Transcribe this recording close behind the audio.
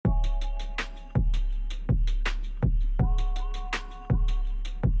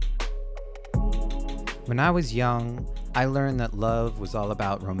When I was young, I learned that love was all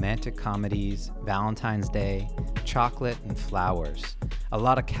about romantic comedies, Valentine's Day, chocolate, and flowers. A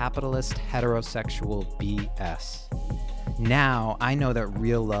lot of capitalist heterosexual BS. Now, I know that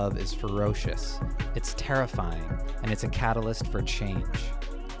real love is ferocious, it's terrifying, and it's a catalyst for change.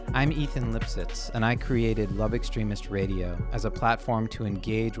 I'm Ethan Lipsitz, and I created Love Extremist Radio as a platform to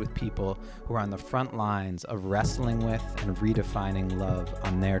engage with people who are on the front lines of wrestling with and redefining love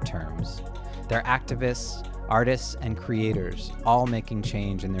on their terms. They're activists, artists, and creators, all making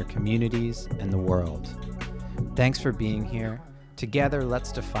change in their communities and the world. Thanks for being here. Together,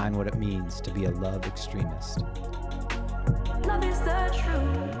 let's define what it means to be a love extremist. Love is the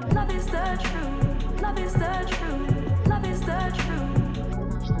truth. Love is the truth. Love is the truth. Love is the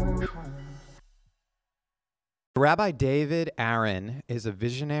truth. Rabbi David Aaron is a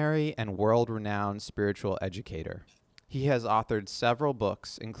visionary and world-renowned spiritual educator. He has authored several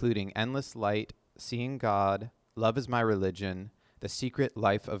books, including Endless Light, Seeing God, Love is My Religion, The Secret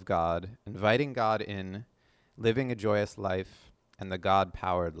Life of God, Inviting God In, Living a Joyous Life, and The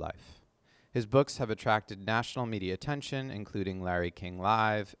God-Powered Life. His books have attracted national media attention, including Larry King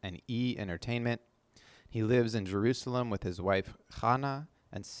Live and E! Entertainment. He lives in Jerusalem with his wife, Chana,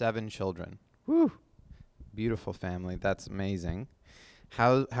 and 7 children. Woo! Beautiful family. That's amazing.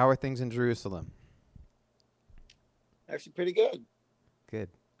 How are things in Jerusalem? Actually, pretty good. Good.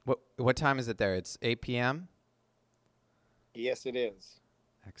 What time is it there? It's 8 p.m.? Yes, it is.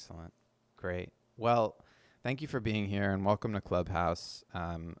 Excellent. Great. Well, thank you for being here and welcome to Clubhouse.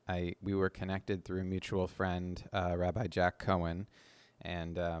 We were connected through a mutual friend, Rabbi Jack Cohen,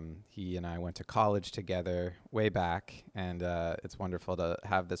 and he and I went to college together way back, and it's wonderful to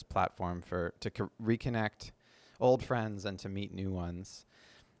have this platform to reconnect old friends and to meet new ones.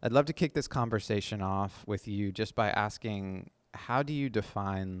 I'd love to kick this conversation off with you just by asking, how do you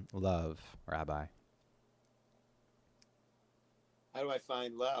define love, Rabbi? How do I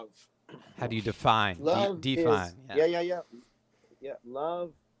find love? How do you define? Love define. is, yeah.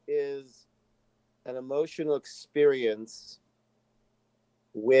 Love is an emotional experience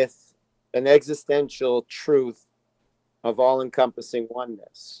with an existential truth of all-encompassing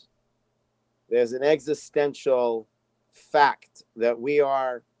oneness. There's an existential fact that we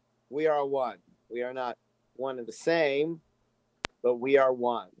are one. We are not one and the same, but we are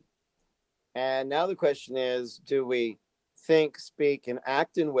one. And now the question is, do we think, speak, and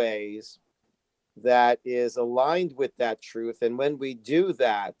act in ways that is aligned with that truth? And when we do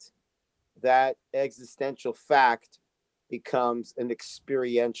that, that existential fact becomes an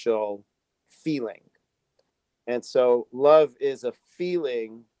experiential feeling. And so love is a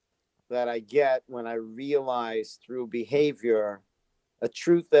feeling that I get when I realize through behavior a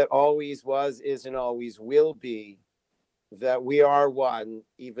truth that always was, is, and always will be, that we are one,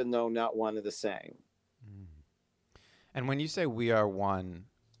 even though not one and the same. Mm. And when you say we are one,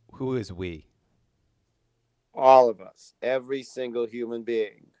 who is we? All of us, every single human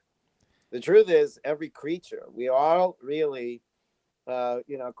being. The truth is, every creature, we all really,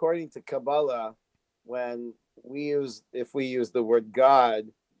 according to Kabbalah, if we use the word God,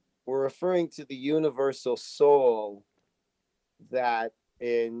 we're referring to the universal soul that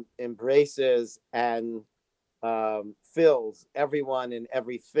embraces and fills everyone and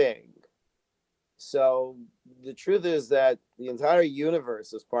everything. So the truth is that the entire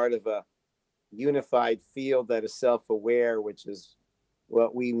universe is part of a unified field that is self-aware, which is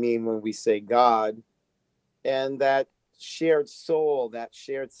what we mean when we say God. And that shared soul, that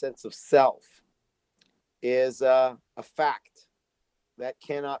shared sense of self, is a fact that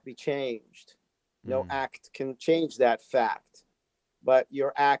cannot be changed. No act can change that fact, but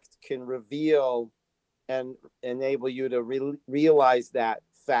your act can reveal and enable you to realize that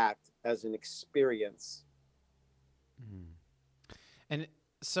fact as an experience. And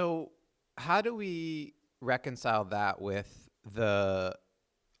so how do we reconcile that with the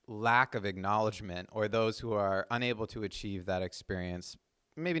lack of acknowledgement, or those who are unable to achieve that experience?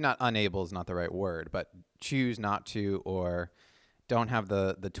 Maybe not unable is not the right word, but choose not to, or don't have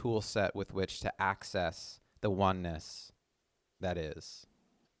the tool set with which to access the oneness that is.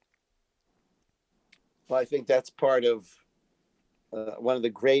 Well, I think that's part of one of the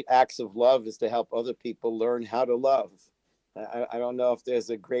great acts of love is to help other people learn how to love. I don't know if there's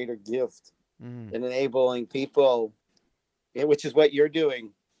a greater gift in enabling people, which is what you're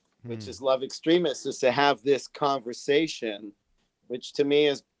doing, which is Love Extremists, is to have this conversation, which to me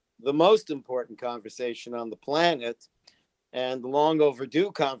is the most important conversation on the planet, and the long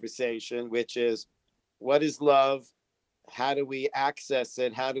overdue conversation, which is, what is love? How do we access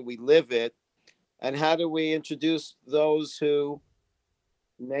it? How do we live it? And how do we introduce those who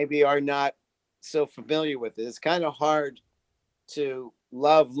maybe are not so familiar with it. It's kind of hard to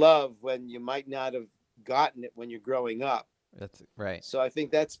love when you might not have gotten it when you're growing up. That's right. So I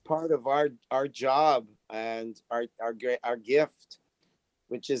think that's part of our job and our gift,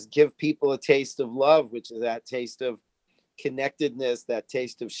 which is give people a taste of love, which is that taste of connectedness, that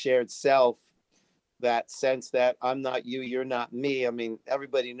taste of shared self, that sense that I'm not you, you're not me. I mean,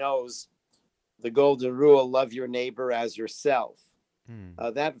 everybody knows the golden rule: love your neighbor as yourself. Hmm.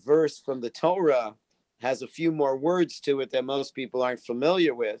 That verse from the Torah has a few more words to it that most people aren't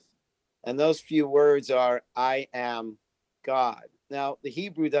familiar with. And those few words are, I am God. Now, the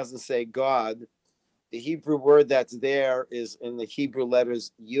Hebrew doesn't say God. The Hebrew word that's there is in the Hebrew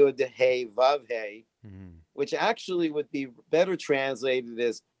letters Yud, He, Vav, He, Hmm. which actually would be better translated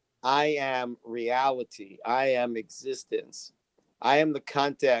as I am reality. I am existence. I am the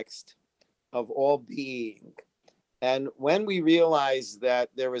context of all being. And when we realize that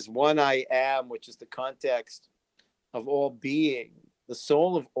there is one I am, which is the context of all being, the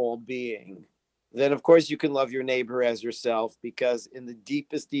soul of all being, then of course you can love your neighbor as yourself, because in the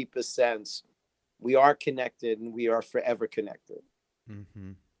deepest sense, we are connected and we are forever connected.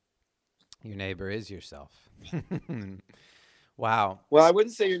 Hmm. Your neighbor is yourself. Wow. Well, I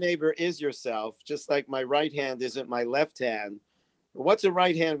wouldn't say your neighbor is yourself, just like my right hand isn't my left hand. What's a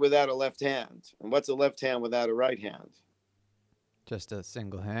right hand without a left hand? And what's a left hand without a right hand? Just a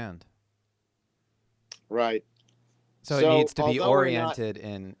single hand. Right. So it So, needs to be although we're not, oriented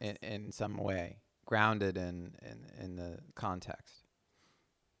in some way, grounded in the context.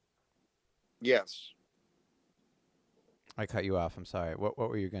 yes. I cut you off. I'm sorry. What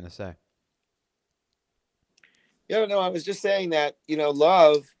were you going to say? Yeah, no, I was just saying that,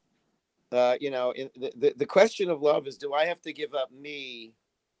 love, the question of love is, do I have to give up me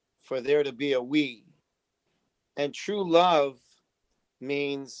for there to be a we? And true love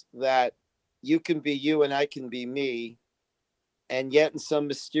means that you can be you and I can be me. And yet, in some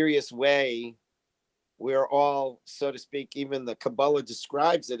mysterious way, we're all, so to speak, even the Kabbalah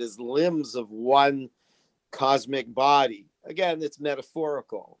describes it as limbs of one cosmic body. Again, it's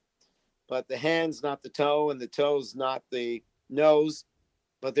metaphorical, but the hand's not the toe and the toe's not the nose,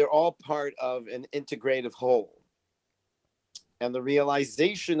 but they're all part of an integrative whole. And the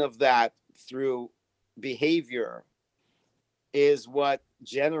realization of that through behavior is what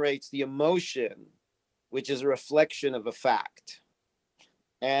generates the emotion, which is a reflection of a fact.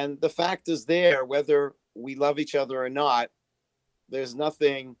 And the fact is there, whether we love each other or not, there's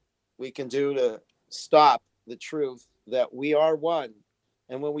nothing we can do to stop the truth that we are one.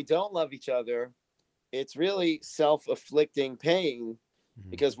 And when we don't love each other, it's really self-afflicting pain, Mhm.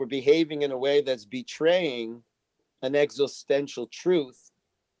 because we're behaving in a way that's betraying an existential truth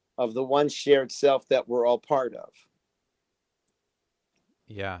of the one shared self that we're all part of.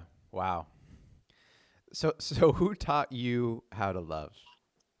 Yeah. Wow. So who taught you how to love?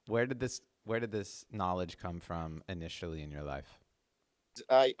 Where did this knowledge come from initially in your life?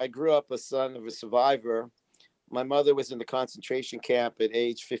 I grew up a son of a survivor. My mother was in the concentration camp at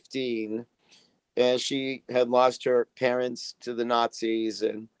age 15, and she had lost her parents to the Nazis,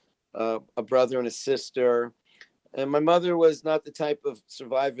 and a brother and a sister. And my mother was not the type of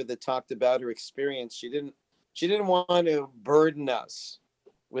survivor that talked about her experience. She didn't want to burden us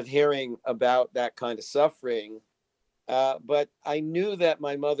with hearing about that kind of suffering. But I knew that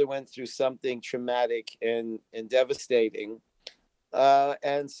my mother went through something traumatic and devastating.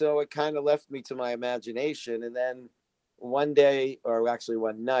 And so it kind of left me to my imagination. And then one day, or actually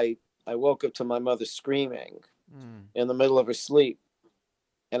one night, I woke up to my mother screaming Mm. in the middle of her sleep.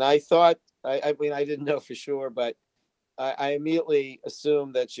 And I thought, I mean, I didn't know for sure, but I immediately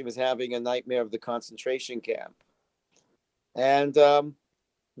assumed that she was having a nightmare of the concentration camp. And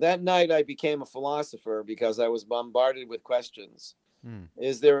that night, I became a philosopher because I was bombarded with questions. Mm.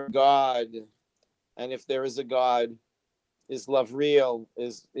 Is there a God? And if there is a God, is love real?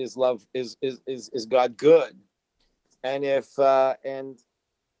 Is love is God good? And if and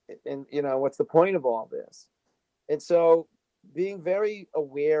what's the point of all this? And so being very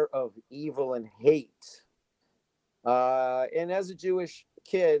aware of evil and hate, and as a Jewish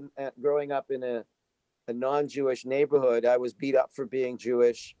kid, growing up in a non-Jewish neighborhood, I was beat up for being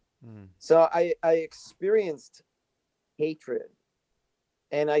Jewish. Mm. So I experienced hatred,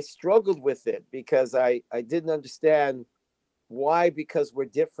 and I struggled with it because I didn't understand why, because we're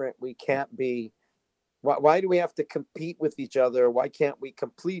different, we can't be. Why do we have to compete with each other? Why can't we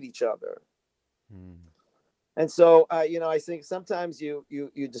complete each other? Mm. And so, I think sometimes you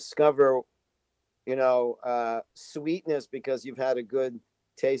discover, sweetness because you've had a good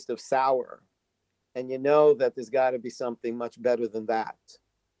taste of sour, and you know that there's got to be something much better than that.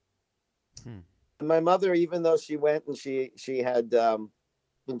 Hmm. My mother, even though she went and she had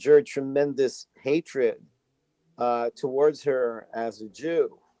endured tremendous hatred towards her as a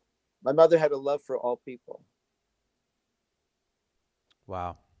Jew, my mother had a love for all people.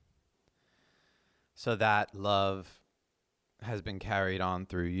 Wow. So that love has been carried on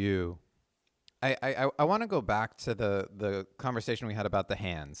through you. I want to go back to the conversation we had about the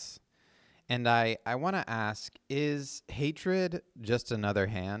hands. And I want to ask, is hatred just another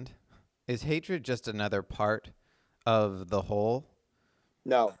hand? Is hatred just another part of the whole?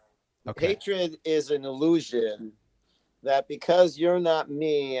 No, Okay. hatred is an illusion that because you're not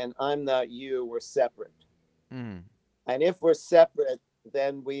me and I'm not you, we're separate. Mm. And if we're separate,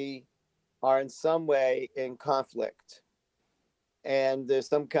 then we are in some way in conflict. And there's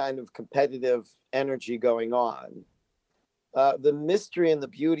some kind of competitive energy going on. The mystery and the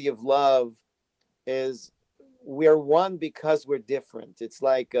beauty of love is we're one because we're different. It's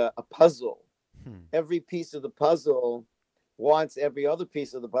like a puzzle. Every piece of the puzzle wants every other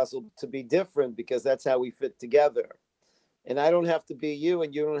piece of the puzzle to be different because that's how we fit together. And I don't have to be you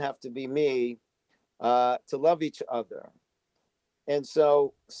and you don't have to be me to love each other. And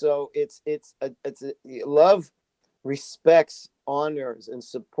so love respects, honors, and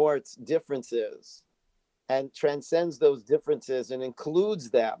supports differences and transcends those differences and includes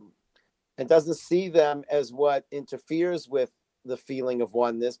them and doesn't see them as what interferes with the feeling of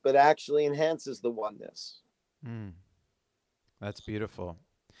oneness, but actually enhances the oneness. Mm. That's beautiful.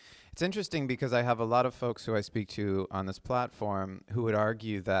 It's interesting because I have a lot of folks who I speak to on this platform who would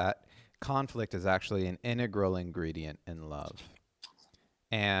argue that conflict is actually an integral ingredient in love.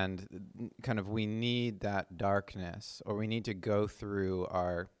 And kind of we need that darkness, or we need to go through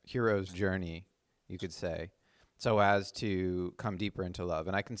our hero's journey, you could say, so as to come deeper into love.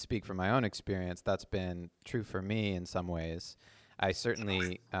 And I can speak from my own experience. That's been true for me in some ways. I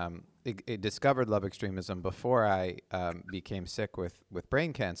certainly discovered love extremism before I became sick with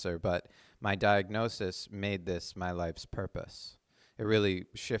brain cancer, but my diagnosis made this my life's purpose. It really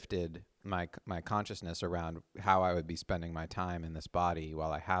shifted my consciousness around how I would be spending my time in this body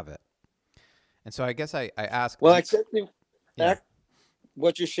while I have it. And so I guess I ask... Well, actually,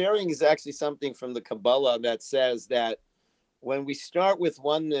 what you're sharing is actually something from the Kabbalah that says that when we start with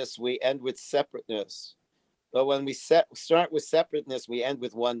oneness, we end with separateness. But when we start with separateness, we end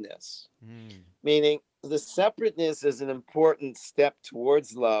with oneness. Meaning the separateness is an important step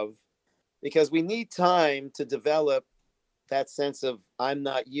towards love because we need time to develop that sense of I'm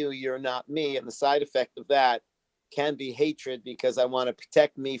not you, you're not me. And the side effect of that can be hatred because I want to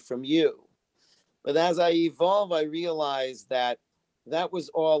protect me from you. But as I evolve, I realize that that was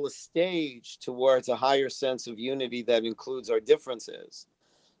all a stage towards a higher sense of unity that includes our differences.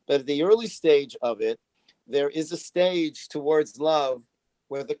 But at the early stage of it, there is a stage towards love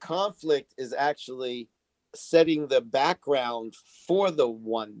where the conflict is actually setting the background for the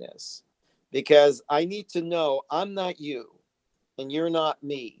oneness. Because I need to know I'm not you and you're not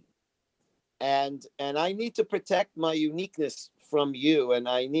me. And I need to protect my uniqueness from you. And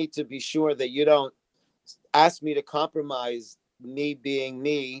I need to be sure that you don't ask me to compromise me being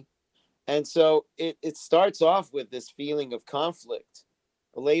me. And so it starts off with this feeling of conflict.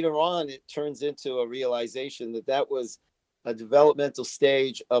 Later on, it turns into a realization that that was a developmental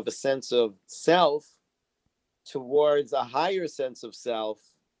stage of a sense of self towards a higher sense of self,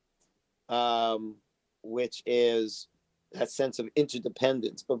 which is that sense of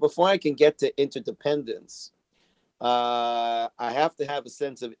interdependence. But before I can get to interdependence, I have to have a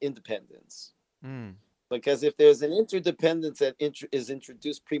sense of independence. Because if there's an interdependence that is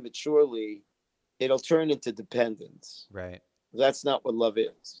introduced prematurely, it'll turn into dependence. Right. That's not what love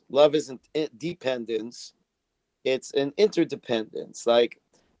is. Love isn't dependence. It's an interdependence. Like,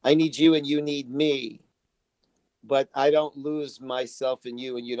 I need you and you need me, but I don't lose myself in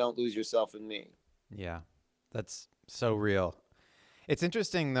you and you don't lose yourself in me. Yeah, that's so real. It's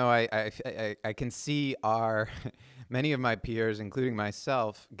interesting, though. I can see many of my peers, including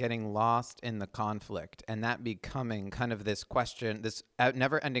myself, getting lost in the conflict and that becoming kind of this question, this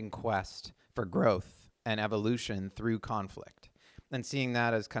never-ending quest for growth and evolution through conflict, and seeing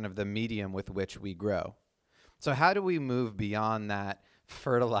that as kind of the medium with which we grow. So how do we move beyond that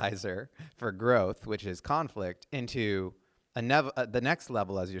fertilizer for growth, which is conflict, into the next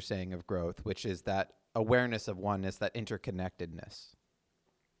level, as you're saying, of growth, which is that awareness of oneness, that interconnectedness?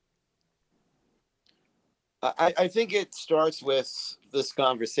 I think it starts with this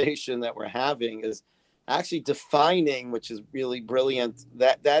conversation that we're having is actually defining, which is really brilliant.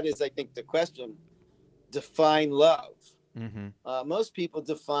 That is, I think, the question. Define love. Most people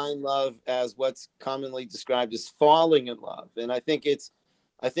define love as what's commonly described as falling in love. And I think it's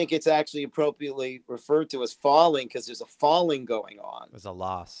I think it's actually appropriately referred to as falling because there's a falling going on. There's a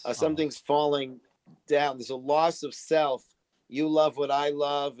loss. Something's falling down. There's a loss of self. You love what I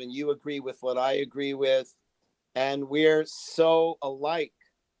love, and you agree with what I agree with, and we're so alike.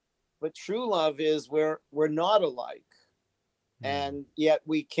 But true love is we're not alike, and yet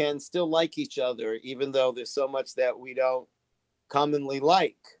we can still like each other, even though there's so much that we don't commonly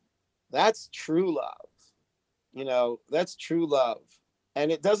like. That's true love. You know, that's true love. And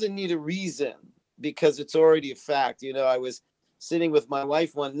it doesn't need a reason because it's already a fact. You know, I was sitting with my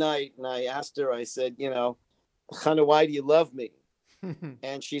wife one night and I asked her, I said, you know, Chana, why do you love me?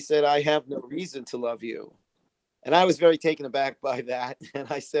 And she said, I have no reason to love you. And I was very taken aback by that. And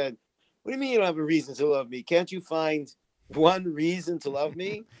I said, what do you mean you don't have a reason to love me? Can't you find one reason to love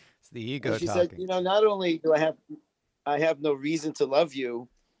me? It's the ego and she talking. said, you know, not only do I have no reason to love you,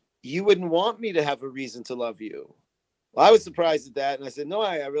 you wouldn't want me to have a reason to love you. Well, I was surprised at that. And I said, no,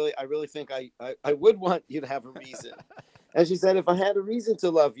 I really think I would want you to have a reason. And she said, if I had a reason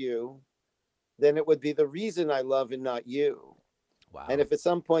to love you, then it would be the reason I love and not you. Wow. And if at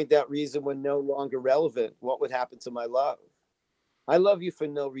some point that reason were no longer relevant, what would happen to my love? I love you for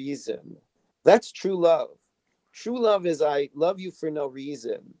no reason. That's true love. True love is I love you for no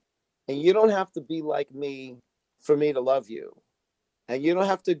reason. And you don't have to be like me for me to love you. And you don't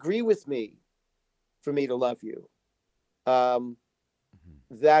have to agree with me for me to love you.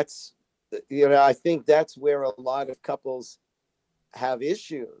 That's, you know, I think that's where a lot of couples have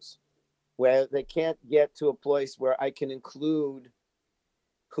issues, where they can't get to a place where I can include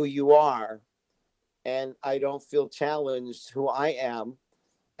who you are and I don't feel challenged who I am,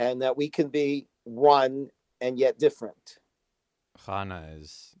 and that we can be one and yet different. Chana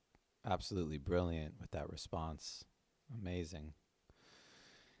is absolutely brilliant with that response. Amazing.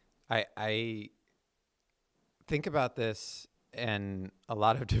 I think about this in a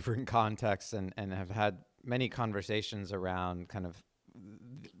lot of different contexts and have had many conversations around kind of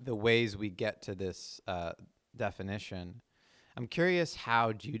the ways we get to this definition. I'm curious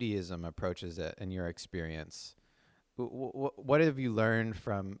how Judaism approaches it in your experience. What have you learned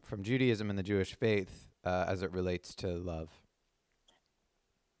from Judaism and the Jewish faith as it relates to love?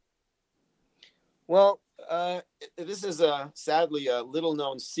 Well, this is sadly a little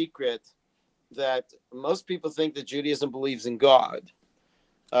known secret that most people think that Judaism believes in God.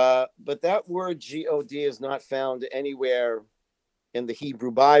 But that word G-O-D is not found anywhere in the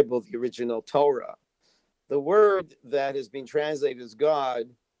Hebrew Bible, the original Torah. The word that has been translated as God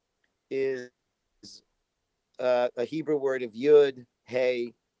is a Hebrew word of Yud,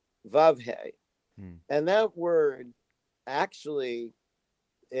 Hey, Vav, Hey. And that word actually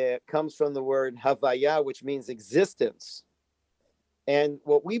comes from the word Havaya, which means existence. And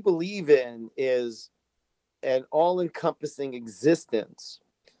what we believe in is an all-encompassing existence.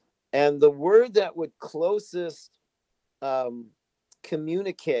 And the word that would closest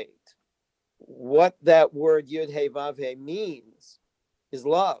communicate what that word Yud Hey Vav Hey means is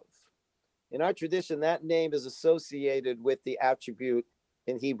love. In our tradition, that name is associated with the attribute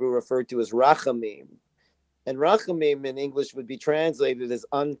in Hebrew referred to as Rachamim. And Rachamim in English would be translated as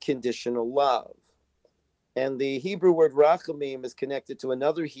unconditional love. And the Hebrew word Rachamim is connected to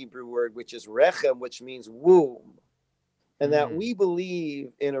another Hebrew word, which is Rechem, which means womb. And that we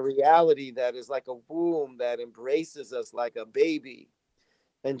believe in a reality that is like a womb that embraces us like a baby.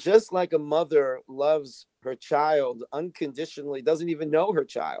 And just like a mother loves her child unconditionally, doesn't even know her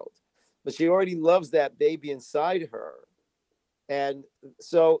child, but she already loves that baby inside her. And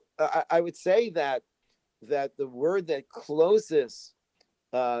so I would say that the word that closest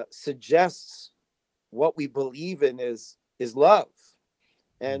suggests what we believe in is love.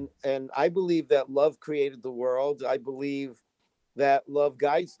 And I believe that love created the world. I believe that love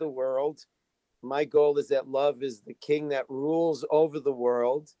guides the world. My goal is that love is the king that rules over the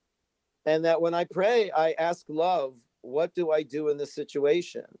world. And that when I pray, I ask love, what do I do in this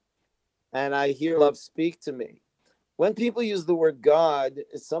situation? And I hear love speak to me. When people use the word God,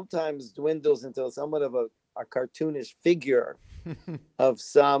 it sometimes dwindles into somewhat of a cartoonish figure of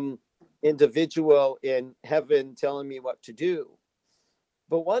some individual in heaven telling me what to do.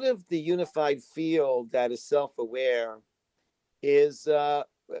 But what if the unified field that is self-aware is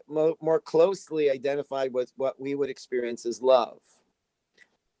more closely identified with what we would experience as love?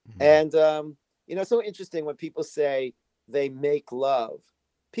 And, you know, it's so interesting when people say they make love.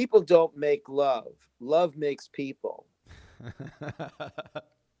 People don't make love. Love makes people.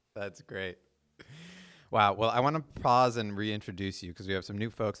 That's great. Wow. Well, I want to pause and reintroduce you because we have some new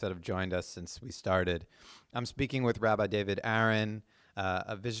folks that have joined us since we started. I'm speaking with Rabbi David Aaron.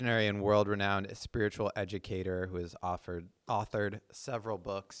 a visionary and world-renowned spiritual educator who has authored several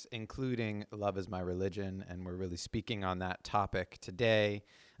books, including Love is My Religion, and we're really speaking on that topic today.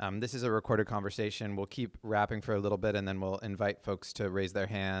 This is a recorded conversation. We'll keep rapping for a little bit, and then we'll invite folks to raise their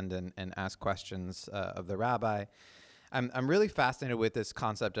hand and ask questions of the rabbi. I'm really fascinated with this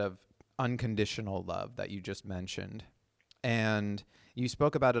concept of unconditional love that you just mentioned. And you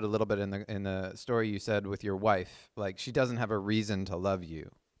spoke about it a little bit in the story you said with your wife. Like, she doesn't have a reason to love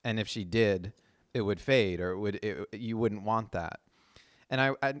you, and if she did, it would fade, or you wouldn't want that.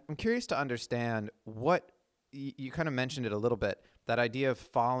 And I'm curious to understand what you kind of mentioned it a little bit. That idea of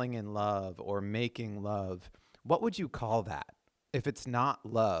falling in love or making love. What would you call that? If it's not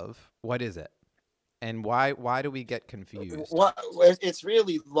love, what is it? And why do we get confused? Well, it's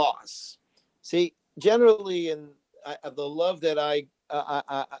really loss. See, generally, the love that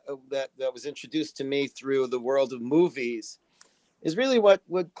that was introduced to me through the world of movies is really what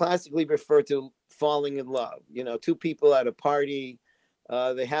would classically refer to falling in love. You know, two people at a party,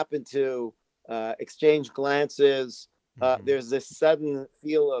 they happen to exchange glances. There's this sudden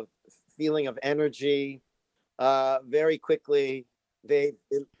feeling of energy. Very quickly,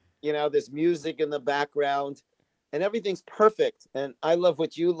 there's music in the background, and everything's perfect. And I love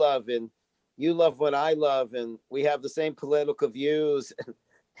what you love, and you love what I love, and we have the same political views,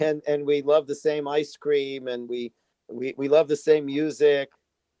 and we love the same ice cream, and we love the same music,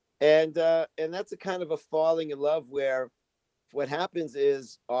 and that's a kind of a falling in love where what happens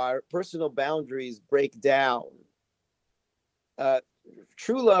is our personal boundaries break down.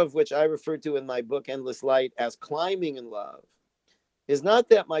 True love, which I refer to in my book Endless Light as climbing in love, is not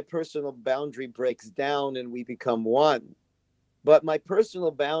that my personal boundary breaks down and we become one, but my personal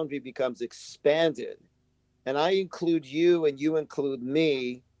boundary becomes expanded, and I include you and you include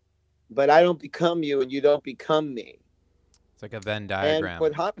me, but I don't become you and you don't become me. It's like a Venn diagram. And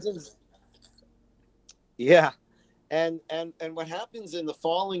what happens, yeah, and what happens in the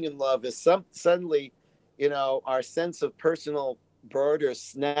falling in love is suddenly, our sense of personal borders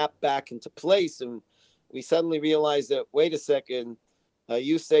snap back into place, and we suddenly realize that, wait a second,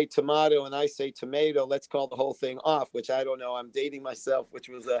 you say tomato and I say tomato, let's call the whole thing off, which I don't know, I'm dating myself, which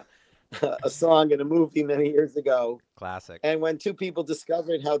was a song in a movie many years ago. Classic. And when two people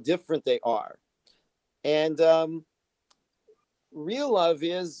discovered how different they are. And real love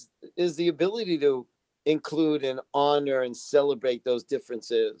is the ability to include and honor and celebrate those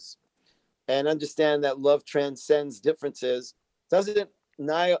differences, and understand that love transcends differences. It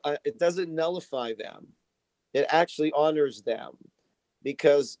doesn't nullify them. It actually honors them,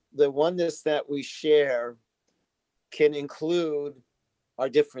 because the oneness that we share can include our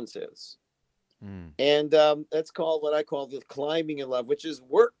differences. And that's what I call the climbing in love, which is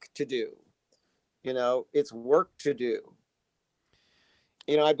work to do. It's work to do.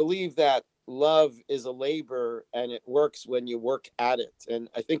 I believe that love is a labor, and it works when you work at it. And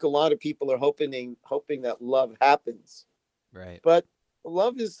I think a lot of people are hoping that love happens. Right. But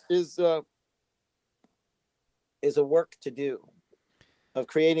love is a work to do, of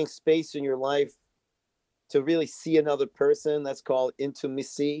creating space in your life to really see another person. That's called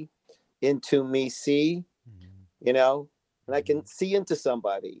intimacy. And I can see into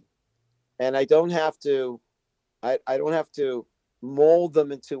somebody, and I don't have to mold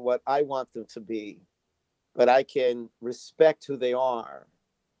them into what I want them to be, but I can respect who they are.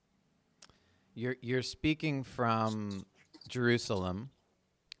 You're speaking from Jerusalem,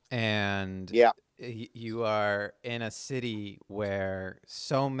 and Yeah. You are in a city where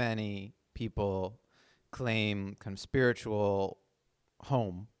so many people claim kind of spiritual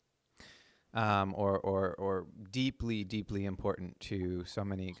home, or deeply, deeply important to so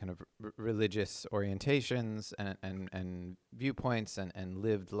many kind of religious orientations and viewpoints and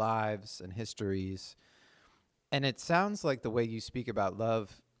lived lives and histories. And it sounds like the way you speak about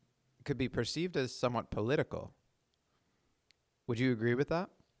love could be perceived as somewhat political. Would you agree with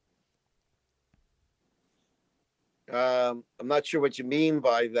that? I'm not sure what you mean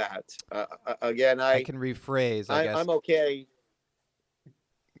by that. Again, I can rephrase, I guess. I'm okay.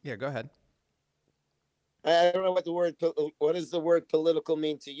 Yeah, go ahead. I don't know what does the word political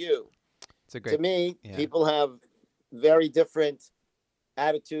mean to you? It's a great, to me, yeah. People have very different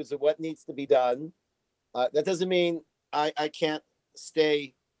attitudes of what needs to be done. That doesn't mean I can't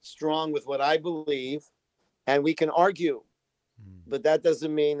stay strong with what I believe, and we can argue, but that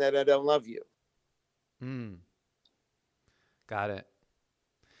doesn't mean that I don't love you. Got it.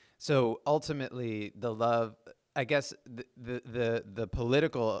 So ultimately, the love, I guess, the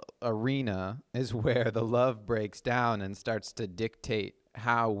political arena is where the love breaks down and starts to dictate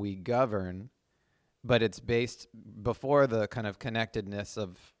how we govern but it's based before the kind of connectedness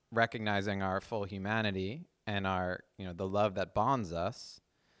of recognizing our full humanity and our, the love that bonds us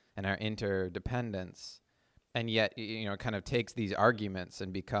and our interdependence. And yet, it kind of takes these arguments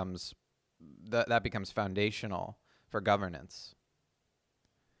and becomes that becomes foundational for governance.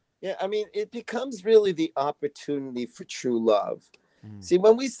 Yeah, I mean, it becomes really the opportunity for true love. See,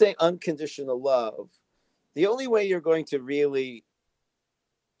 when we say unconditional love, the only way you're going to really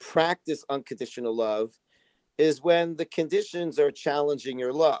practice unconditional love is when the conditions are challenging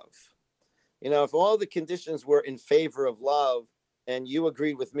your love. If all the conditions were in favor of love and you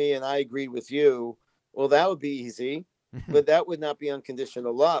agreed with me and I agreed with you, well, that would be easy, but that would not be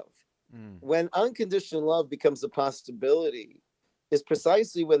unconditional love. When unconditional love becomes a possibility is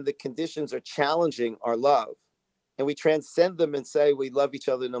precisely when the conditions are challenging our love and we transcend them and say we love each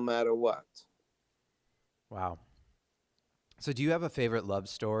other no matter what. Wow. So do you have a favorite love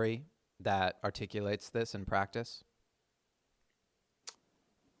story that articulates this in practice?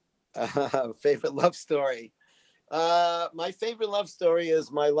 Favorite love story. My favorite love story is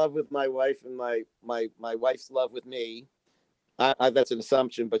my love with my wife and my wife's love with me. That's an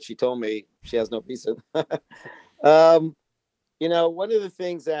assumption, but she told me she has no reason. One of the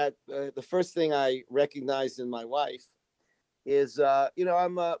things that the first thing I recognized in my wife is,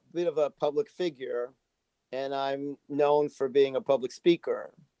 I'm a bit of a public figure and I'm known for being a public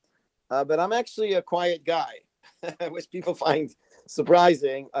speaker. But I'm actually a quiet guy, which people find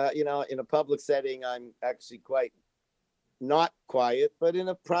surprising. In a public setting, I'm actually quite not quiet, but in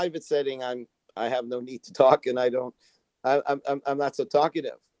a private setting, I have no need to talk, and I'm not so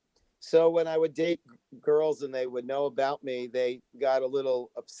talkative. So when I would date girls and they would know about me, they got a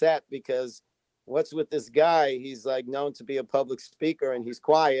little upset because what's with this guy? He's like known to be a public speaker and he's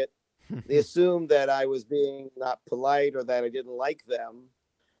quiet. They assumed that I was being not polite or that I didn't like them.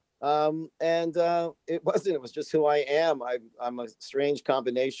 And it wasn't. It was just who I am. I'm a strange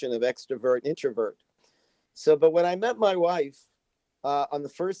combination of extrovert and introvert. So, but when I met my wife on the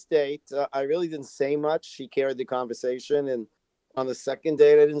first date, I really didn't say much. She carried the conversation. And on the second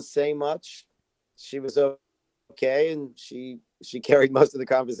date, I didn't say much. She was okay, and she carried most of the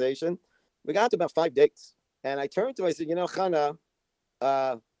conversation. We got to about 5 dates. And I turned to her, I said, Chana,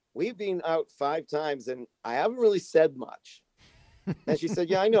 we've been out 5 times, and I haven't really said much. And she said,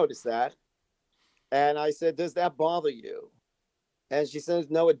 yeah, I noticed that. And I said, does that bother you? And she says,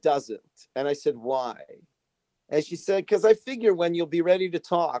 no, it doesn't. And I said, why? And she said, because I figure when you'll be ready to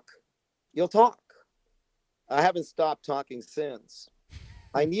talk, you'll talk. I haven't stopped talking since.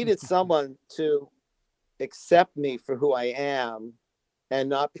 I needed someone to accept me for who I am and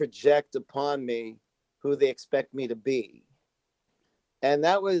not project upon me who they expect me to be. And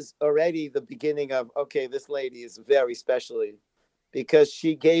that was already the beginning of, okay, this lady is very special because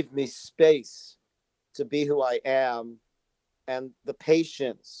she gave me space to be who I am and the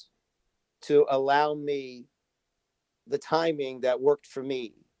patience to allow me the timing that worked for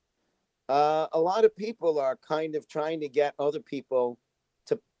me. A lot of people are kind of trying to get other people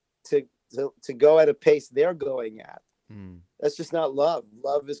to go at a pace they're going at. That's just not love.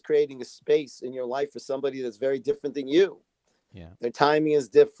 Love is creating a space in your life for somebody that's very different than you. Yeah. Their timing is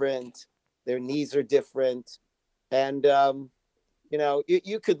different. Their needs are different. And,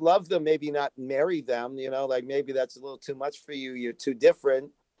 you could love them, maybe not marry them, like maybe that's a little too much for you. You're too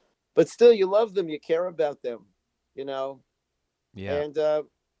different, but still you love them. You care about them, Yeah. And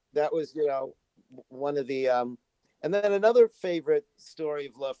that was, one of the, and then another favorite story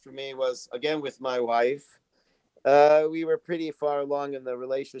of love for me was, again, with my wife. We were pretty far along in the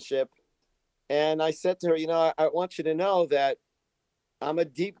relationship. And I said to her, I want you to know that I'm a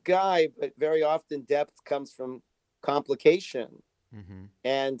deep guy, but very often depth comes from complication. Mm-hmm.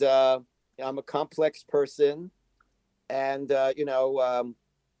 And I'm a complex person. And,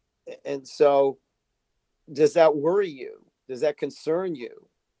 and so does that worry you? Does that concern you?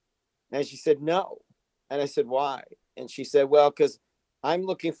 And she said, no. And I said, why? And she said, well, because I'm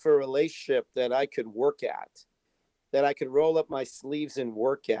looking for a relationship that I could work at, that I could roll up my sleeves and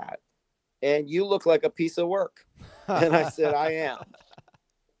work at. And you look like a piece of work. And I said, I am.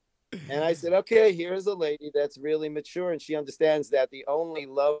 And I said, okay, here's a lady that's really mature. And she understands that the only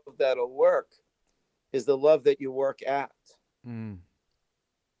love that'll work is the love that you work at.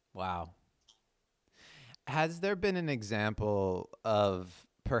 Wow. Has there been an example of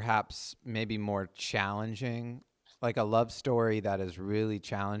perhaps maybe more challenging, like a love story that has really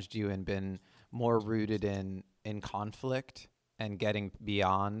challenged you and been more rooted in conflict and getting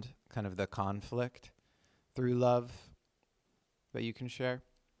beyond kind of the conflict through love that you can share?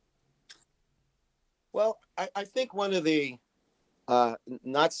 Well, I think one of the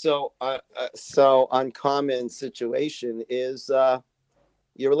not so uncommon situation is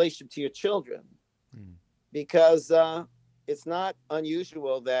your relationship to your children, Mm. because it's not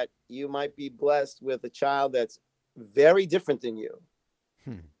unusual that you might be blessed with a child that's very different than you.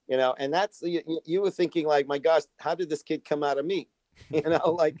 Hmm. And that's you were thinking like, my gosh, how did this kid come out of me?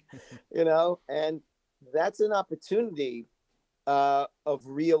 Like, and that's an opportunity of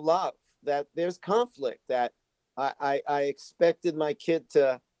real love. That there's conflict. That I expected my kid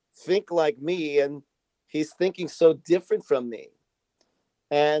to think like me, and he's thinking so different from me,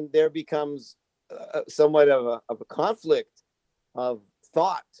 and there becomes somewhat of a conflict of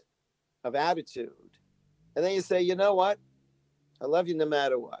thought, of attitude, and then you say, you know what? I love you no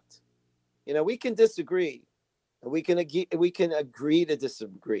matter what. We can disagree, and we can agree to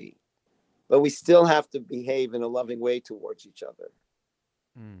disagree, but we still have to behave in a loving way towards each other.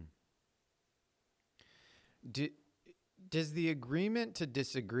 Mm. Do, does the agreement to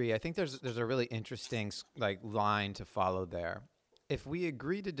disagree? I think there's a really interesting like line to follow there. If we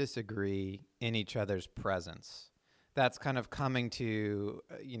agree to disagree in each other's presence, that's kind of coming to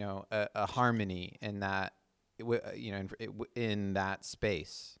a harmony in that in that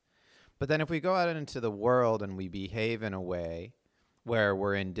space. But then if we go out into the world and we behave in a way where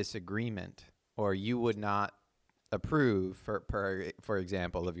we're in disagreement, or you would not approve, for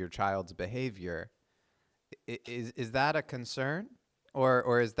example, of your child's behavior, is that a concern,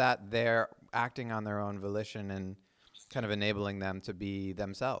 or is that they're acting on their own volition and kind of enabling them to be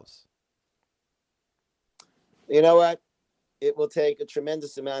themselves? You know what? It will take a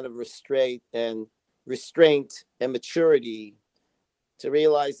tremendous amount of restraint and maturity to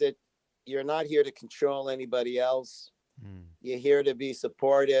realize that you're not here to control anybody else. Mm. You're here to be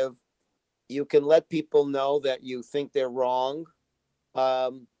supportive. You can let people know that you think they're wrong,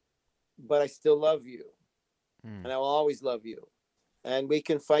 but I still love you, Mm. and I will always love you. And we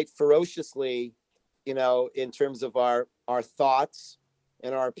can fight ferociously, in terms of our thoughts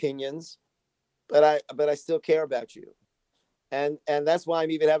and our opinions, but I still care about you. And that's why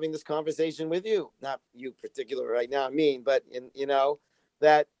I'm even having this conversation with you. Not you particular right now, I mean, but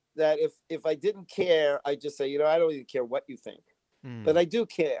that if I didn't care, I just say, I don't even care what you think. But Mm. I do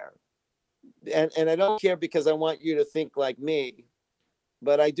care. And I don't care because I want you to think like me,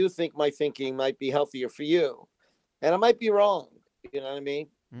 but I do think my thinking might be healthier for you. And I might be wrong, you know what I mean?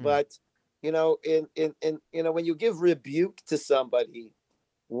 Mm. But when you give rebuke to somebody,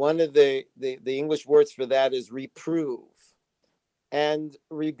 one of the English words for that is reprove. And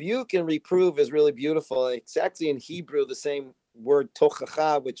rebuke and reprove is really beautiful. It's actually in Hebrew the same word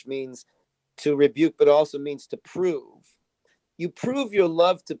tochacha, which means to rebuke, but also means to prove. You prove your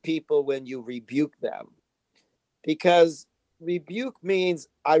love to people when you rebuke them, because rebuke means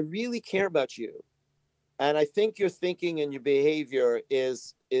I really care about you, and I think your thinking and your behavior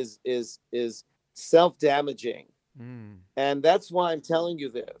is self-damaging, Mm. and that's why I'm telling you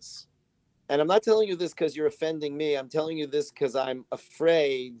this. And I'm not telling you this because you're offending me. I'm telling you this because I'm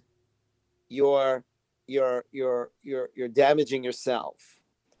afraid you're you're damaging yourself.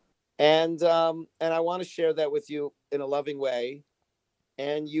 And I want to share that with you in a loving way.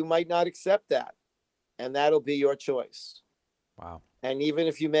 And you might not accept that, and that'll be your choice. Wow. And even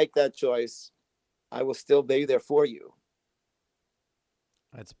if you make that choice, I will still be there for you.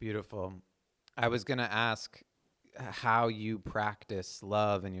 That's beautiful. I was going to ask how you practice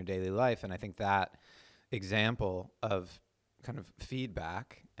love in your daily life, and I think that example of kind of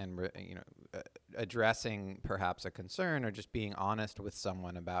feedback and addressing perhaps a concern, or just being honest with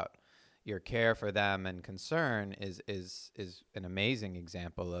someone about your care for them and concern is an amazing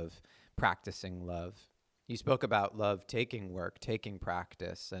example of practicing love. You spoke about love taking work, taking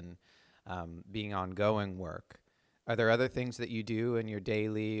practice, and being ongoing work. Are there other things that you do in your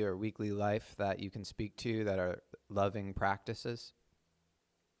daily or weekly life that you can speak to that are loving practices?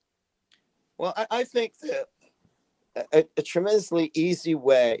 Well, I think that a tremendously easy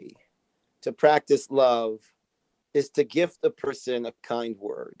way to practice love is to gift a person a kind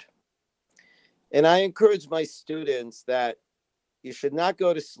word. And I encourage my students that you should not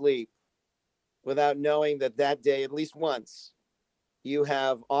go to sleep without knowing that that day, at least once, you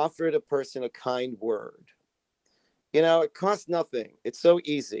have offered a person a kind word. It costs nothing. It's so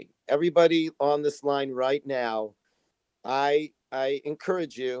easy. Everybody on this line right now, I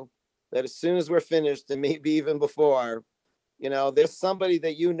encourage you that as soon as we're finished, and maybe even before, there's somebody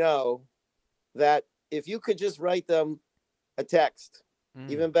that that if you could just write them a text, Mm.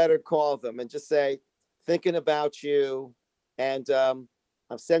 even better, call them and just say, thinking about you, and I'm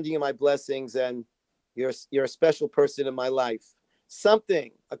sending you my blessings, and you're a special person in my life.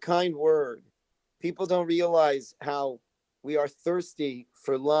 Something, a kind word. People don't realize how we are thirsty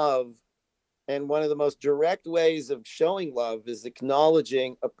for love. And one of the most direct ways of showing love is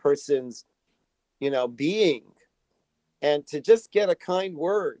acknowledging a person's, being. And to just get a kind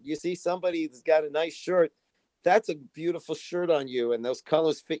word. You see somebody that's got a nice shirt, that's a beautiful shirt on you, and those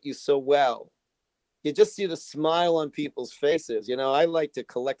colors fit you so well. You just see the smile on people's faces. I like to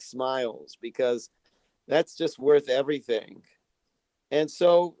collect smiles because that's just worth everything. And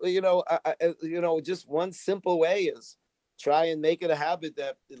so, just one simple way is try and make it a habit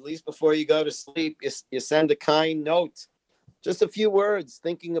that at least before you go to sleep, you send a kind note, just a few words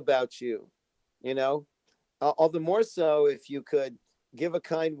thinking about you, you know, all the more so if you could give a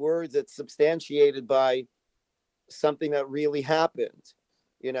kind word that's substantiated by something that really happened,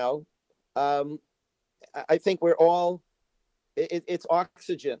 you know. Um, I think we're all, it's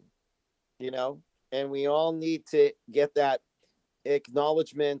oxygen, you know, and we all need to get that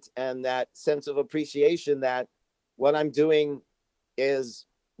acknowledgement and that sense of appreciation that what I'm doing is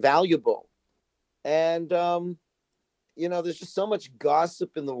valuable. And, there's just so much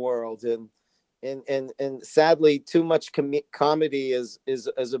gossip in the world, and sadly, too much comedy is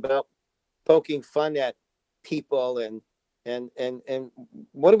about poking fun at people, and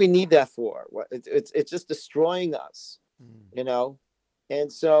what do we need that for? It's just destroying us, you know.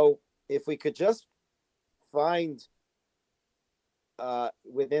 And so, if we could just find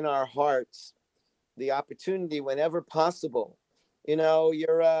within our hearts the opportunity whenever possible,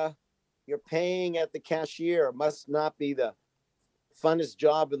 you're paying at the cashier must not be the funnest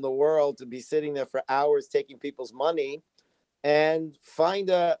job in the world to be sitting there for hours taking people's money, and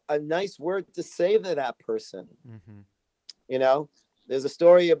find a nice word to say to that person. Mm-hmm. There's a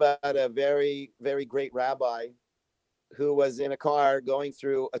story about a very, very great rabbi who was in a car going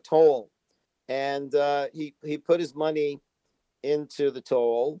through a toll, and he put his money into the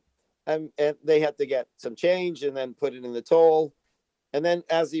toll, and they had to get some change and then put it in the toll. And then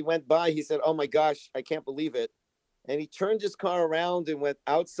as he went by, he said, "Oh my gosh, I can't believe it." And he turned his car around and went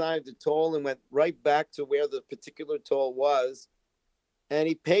outside the toll and went right back to where the particular toll was. And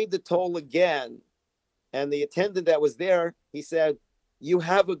he paid the toll again. And the attendant that was there, he said, "You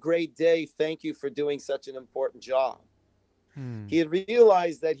have a great day. Thank you for doing such an important job." He had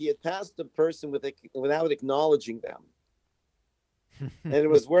realized that he had passed the person without acknowledging them. And it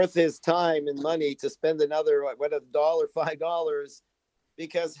was worth his time and money to spend another, $5,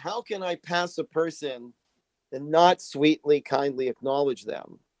 because how can I pass a person and not sweetly, kindly acknowledge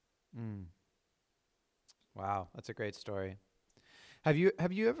them? Wow, that's a great story. Have you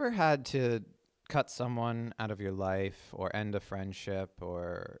ever had to cut someone out of your life, or end a friendship,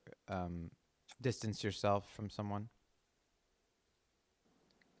 or distance yourself from someone?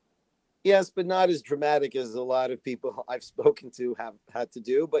 Yes, but not as dramatic as a lot of people I've spoken to have had to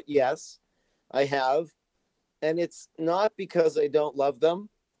do. But yes, I have. And it's not because I don't love them,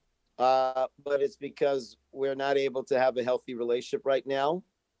 but it's because we're not able to have a healthy relationship right now.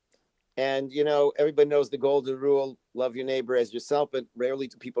 And, everybody knows the golden rule: love your neighbor as yourself. But rarely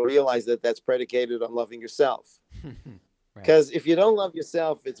do people realize that that's predicated on loving yourself. Right. Because if you don't love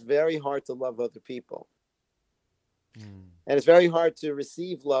yourself, it's very hard to love other people. And it's very hard to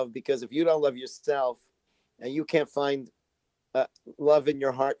receive love, because if you don't love yourself and you can't find love in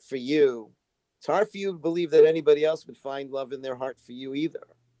your heart for you, it's hard for you to believe that anybody else would find love in their heart for you either.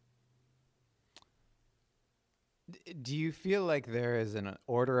 Do you feel like there is an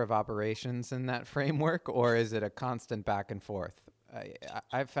order of operations in that framework, or is it a constant back and forth?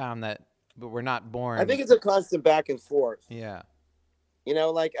 I've found that, but we're not born. I think it's a constant back and forth. Yeah.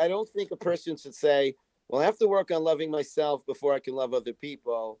 I don't think a person should say, "Well, I have to work on loving myself before I can love other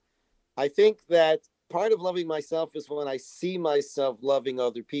people." I think that part of loving myself is when I see myself loving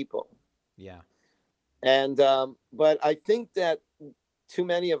other people. Yeah. And, but I think that too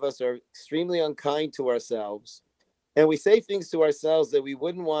many of us are extremely unkind to ourselves. And we say things to ourselves that we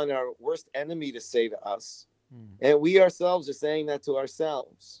wouldn't want our worst enemy to say to us. And we ourselves are saying that to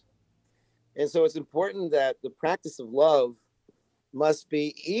ourselves. And so it's important that the practice of love must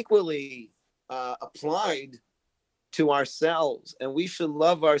be equally applied to ourselves. And we should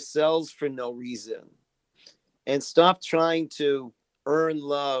love ourselves for no reason, and stop trying to earn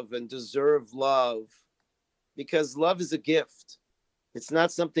love and deserve love, because love is a gift. It's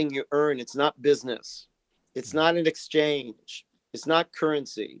not something you earn. It's not business. It's not an exchange. It's not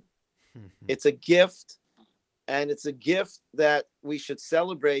currency. It's a gift, and it's a gift that we should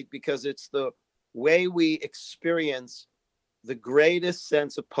celebrate, because it's the way we experience the greatest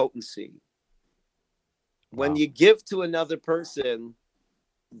sense of potency. When you give to another person,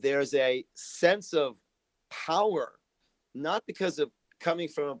 there's a sense of power, not because of coming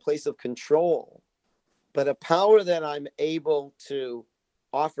from a place of control, but a power that I'm able to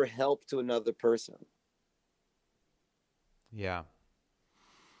offer help to another person. Yeah.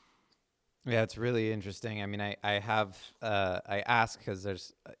 Yeah, it's really interesting. I mean, I ask because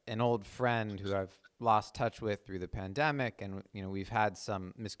there's an old friend who I've lost touch with through the pandemic, and we've had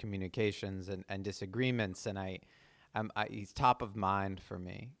some miscommunications and disagreements, and he's top of mind for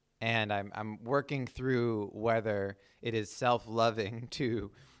me, and I'm working through whether it is self-loving to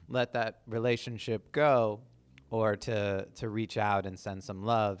let that relationship go, or to reach out and send some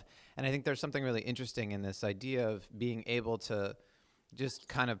love. And I think there's something really interesting in this idea of being able to just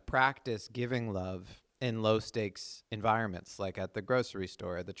kind of practice giving love in low stakes environments, like at the grocery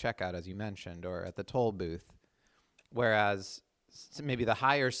store, at the checkout, as you mentioned, or at the toll booth. Whereas maybe the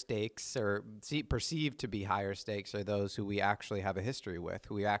higher stakes, or perceived to be higher stakes, are those who we actually have a history with,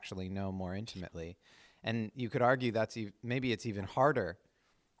 who we actually know more intimately. And you could argue that's maybe it's even harder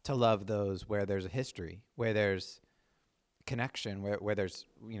to love those where there's a history, where there's connection, where there's,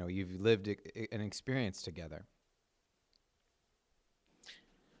 you've lived an experience together.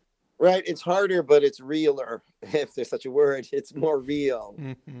 Right. It's harder, but it's realer. If there's such a word, it's more real.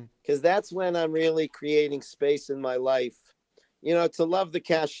 Because that's when I'm really creating space in my life. To love the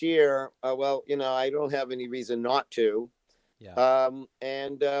cashier, well, I don't have any reason not to. Yeah.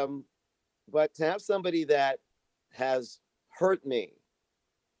 But to have somebody that has hurt me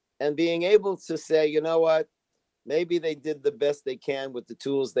and being able to say, you know what, maybe they did the best they can with the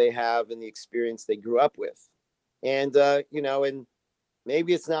tools they have and the experience they grew up with. And, and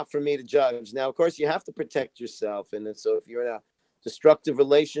maybe it's not for me to judge. Now, of course, you have to protect yourself. And so if you're in a destructive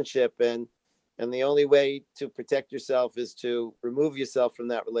relationship and the only way to protect yourself is to remove yourself from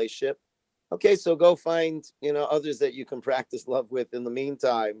that relationship, okay, so go find, others that you can practice love with in the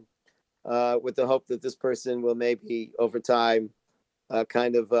meantime, with the hope that this person will maybe over time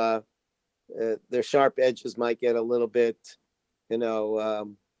their sharp edges might get a little bit,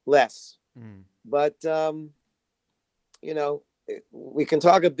 less. But, we can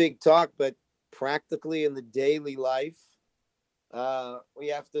talk a big talk, but practically in the daily life, we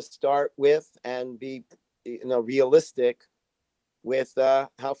have to start with and be, realistic with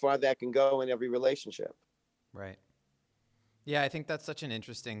how far that can go in every relationship. Right. Yeah, I think that's such an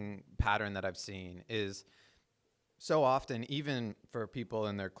interesting pattern that I've seen is so often, even for people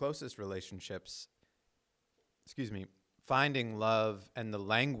in their closest relationships, finding love and the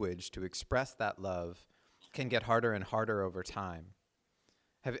language to express that love can get harder and harder over time.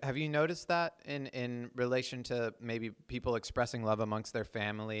 Have you noticed that in relation to maybe people expressing love amongst their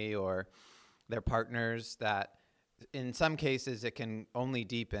family or their partners, that in some cases it can only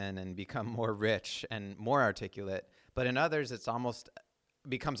deepen and become more rich and more articulate, but in others it's almost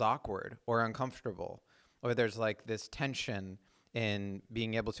becomes awkward or uncomfortable, or there's like this tension in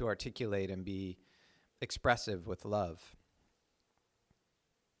being able to articulate and be expressive with love?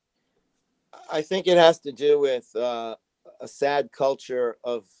 I think it has to do with a sad culture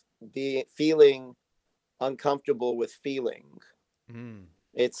of feeling uncomfortable with feeling.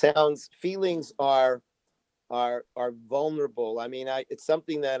 It sounds feelings are vulnerable. I mean, it's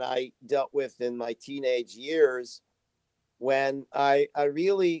something that I dealt with in my teenage years when I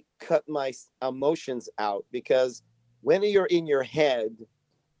really cut my emotions out, because when you're in your head,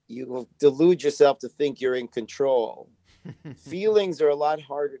 you will delude yourself to think you're in control. Feelings are a lot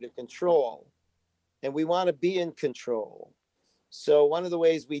harder to control, and we want to be in control. So one of the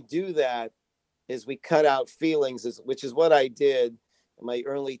ways we do that is we cut out feelings, which is what I did in my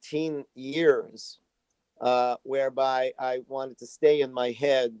early teen years, whereby I wanted to stay in my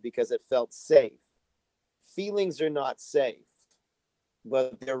head because it felt safe. Feelings are not safe,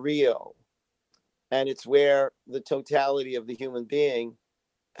 but they're real. And it's where the totality of the human being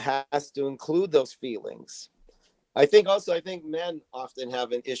has to include those feelings. I think men often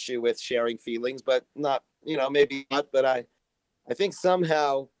have an issue with sharing feelings, but not, maybe not, but I think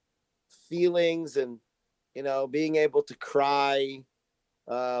somehow feelings and, being able to cry.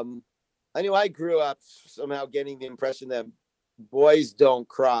 I knew I grew up somehow getting the impression that boys don't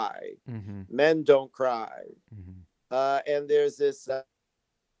cry, men don't cry. And there's this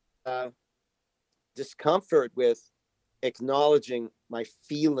discomfort with acknowledging my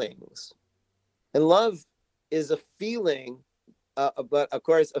feelings. And love is a feeling, but of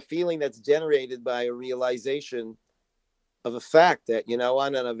course, a feeling that's generated by a realization of a fact that,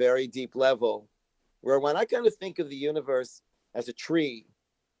 on a very deep level, where when I kind of think of the universe as a tree,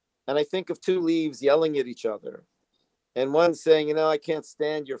 and I think of two leaves yelling at each other, and one saying, I can't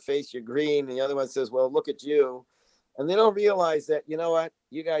stand your face, you're green, and the other one says, well, look at you. And they don't realize that,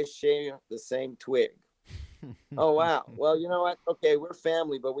 you guys share the same twig. Oh, wow. Well, you know what? Okay, we're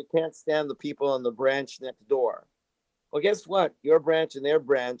family, but we can't stand the people on the branch next door. Well, guess what? Your branch and their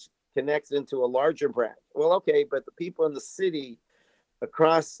branch connects into a larger branch. Well, okay, but the people in the city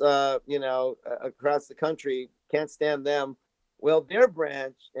across, across the country can't stand them. Well, their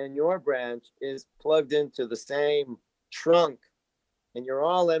branch and your branch is plugged into the same trunk, and you're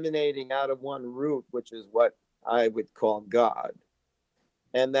all emanating out of one root, which is what I would call God.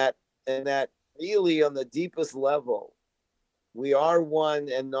 And that really on the deepest level, we are one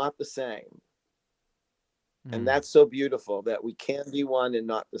and not the same. And Mm. that's so beautiful that we can be one and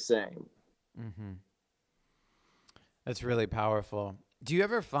not the same. Mm-hmm. That's really powerful. Do you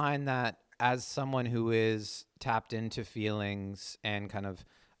ever find that as someone who is tapped into feelings and kind of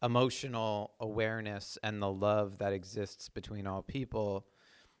emotional awareness and the love that exists between all people,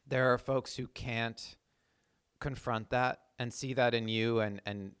 there are folks who can't confront that and see that in you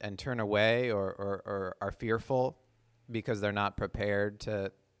and turn away or are fearful because they're not prepared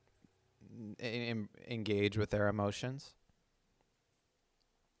to engage with their emotions?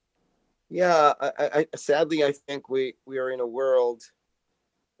 Yeah, I sadly I think we are in a world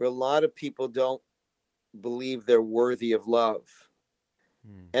where a lot of people don't believe they're worthy of love.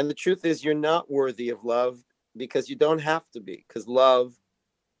 Hmm. And the truth is you're not worthy of love because you don't have to be, because love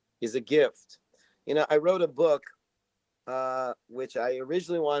is a gift. I wrote a book which I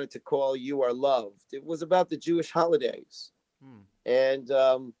originally wanted to call You Are Loved. It was about the Jewish holidays. Hmm. And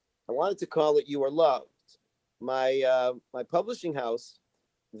I wanted to call it You Are Loved. My publishing house,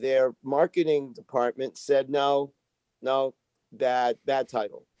 their marketing department said no, no, bad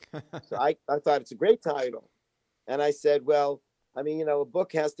title. So I thought it's a great title. And I said, well, I mean, a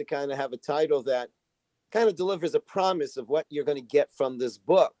book has to kind of have a title that kind of delivers a promise of what you're going to get from this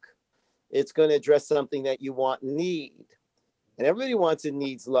book. It's going to address something that you want and need. And everybody wants and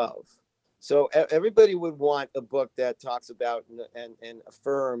needs love. So everybody would want a book that talks about and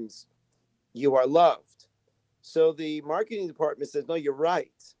affirms you are loved. So the marketing department says, no, you're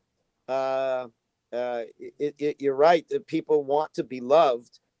right. Uh, you're right that people want to be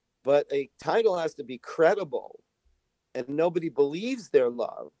loved, but a title has to be credible, and nobody believes they're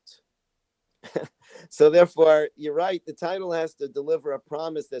loved. So therefore, you're right. The title has to deliver a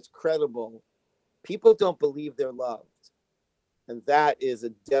promise that's credible. People don't believe they're loved. And that is a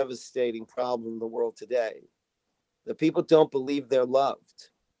devastating problem in the world today. The people don't believe they're loved.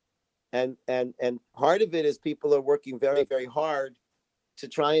 And part of it is people are working very, very hard to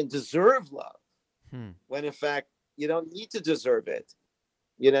try and deserve love, Hmm. when in fact you don't need to deserve it.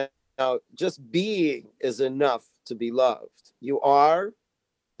 You just being is enough to be loved. You are,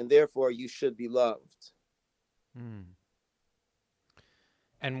 and therefore you should be loved. Hmm.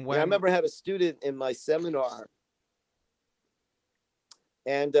 And I when remember I had a student in my seminar,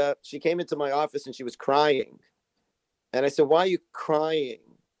 and she came into my office and she was crying. And I said, why are you crying?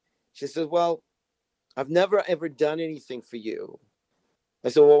 She says, well, I've never ever done anything for you. I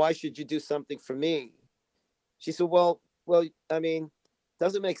said, well, why should you do something for me? She said, well, I mean,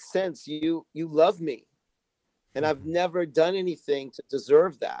 doesn't make sense. You love me, and I've never done anything to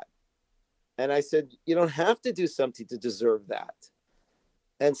deserve that. And I said, you don't have to do something to deserve that.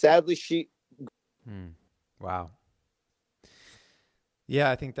 And sadly, Hmm. Wow. Yeah,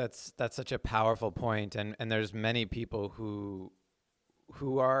 I think that's such a powerful point, and there's many people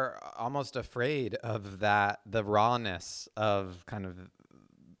who are almost afraid of that, the rawness of kind of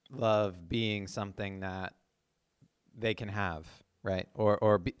love being something that they can have, right?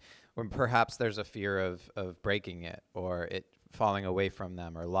 Or perhaps there's a fear of breaking it or it falling away from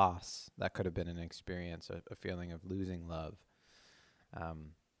them or loss. That could have been an experience, a feeling of losing love.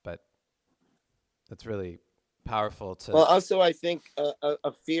 But that's really powerful well, to. also I think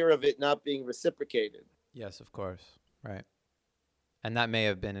a fear of it not being reciprocated. Yes, of course. Right. And that may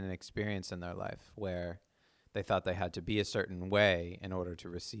have been an experience in their life where they thought they had to be a certain way in order to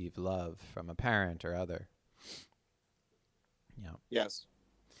receive love from a parent or other. Yeah. Yes.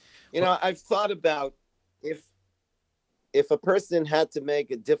 Well, I've thought about if a person had to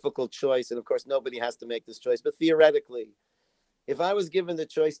make a difficult choice, and of course nobody has to make this choice, but theoretically, if I was given the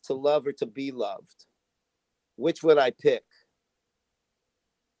choice to love or to be loved, which would I pick?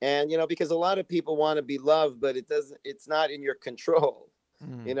 And because a lot of people want to be loved, but it's not in your control.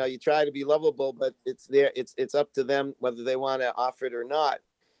 mm, You try to be lovable, but it's up to them whether they want to offer it or not.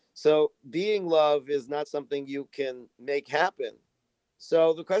 So being love is not something you can make happen.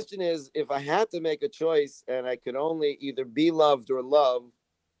 So the question is, if I had to make a choice and I could only either be loved or love,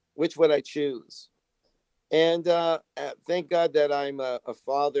 which would I choose? And thank God that I'm a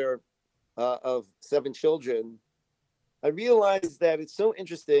father of 7 children. I realized that it's so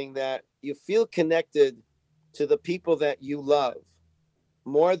interesting that you feel connected to the people that you love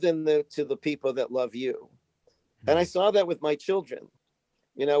more than to the people that love you. And I saw that with my children.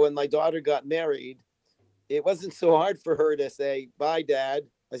 You know, when my daughter got married, it wasn't so hard for her to say, bye, Dad.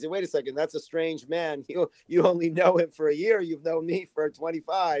 I said, wait a second, that's a strange man. You only know him for a year. You've known me for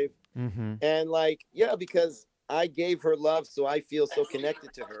 25. Mm-hmm. And like, yeah, because I gave her love, so I feel so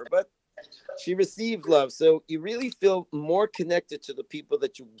connected to her. But she received love. So you really feel more connected to the people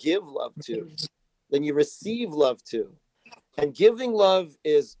that you give love to than you receive love to. And giving love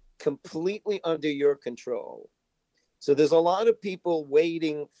is completely under your control. So there's a lot of people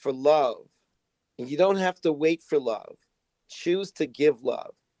waiting for love. And you don't have to wait for love. Choose to give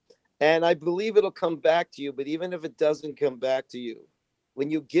love. And I believe it'll come back to you. But even if it doesn't come back to you,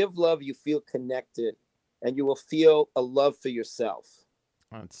 when you give love, you feel connected and you will feel a love for yourself.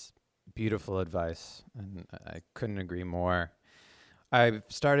 That's beautiful advice. And I couldn't agree more. I've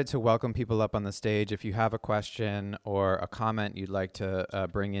started to welcome people up on the stage. If you have a question or a comment you'd like to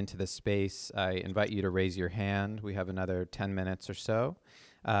bring into the space, I invite you to raise your hand. We have another 10 minutes or so.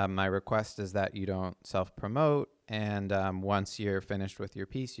 My request is that you don't self-promote, and once you're finished with your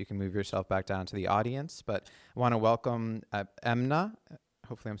piece, you can move yourself back down to the audience. But I want to welcome Emna.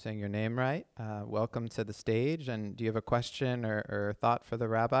 Hopefully I'm saying your name right. Welcome to the stage. And do you have a question or thought for the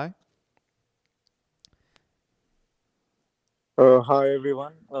rabbi? Hi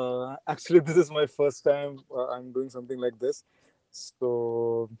everyone. Actually, this is my first time I'm doing something like this.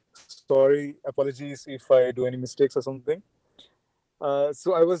 So sorry, apologies if I do any mistakes or something.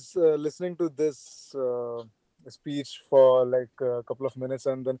 So I was listening to this speech for like a couple of minutes,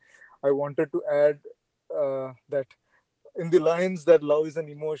 and then I wanted to add that in the lines that love is an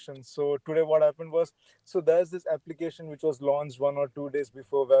emotion. So today what happened was, so there's this application which was launched 1 or 2 days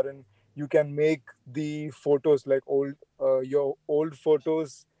before, wherein you can make the photos like your old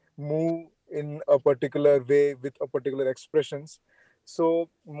photos move in a particular way with a particular expressions. So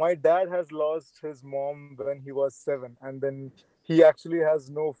my dad has lost his mom when he was 7, and then he actually has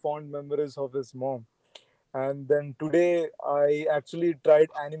no fond memories of his mom. And then today I actually tried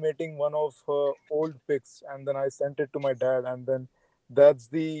animating one of her old pics, and then I sent it to my dad, and then that's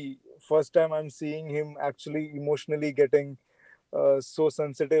the first time I'm seeing him actually emotionally getting so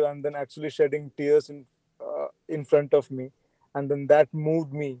sensitive, and then actually shedding tears in front of me. And then that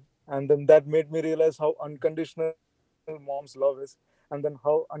moved me, and then that made me realize how unconditional mom's love is, and then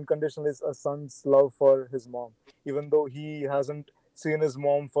how unconditional is a son's love for his mom, even though he hasn't seen his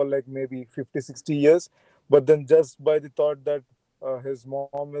mom for like maybe 50, 60 years. But then just by the thought that his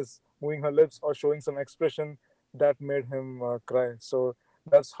mom is moving her lips or showing some expression, that made him cry. So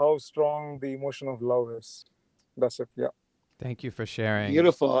that's how strong the emotion of love is. That's it. Yeah. Thank you for sharing.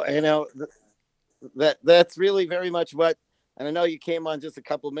 Beautiful. You know, that's really very much what, and I know you came on just a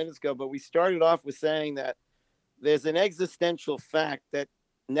couple of minutes ago, but we started off with saying that there's an existential fact that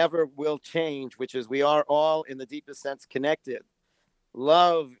never will change, which is we are all in the deepest sense connected.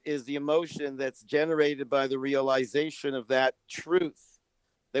 Love is the emotion that's generated by the realization of that truth,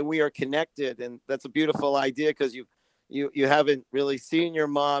 that we are connected. And that's a beautiful idea, because you haven't really seen your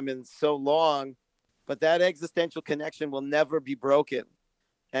mom in so long, but that existential connection will never be broken.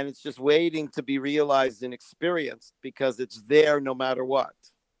 And it's just waiting to be realized and experienced, because it's there no matter what.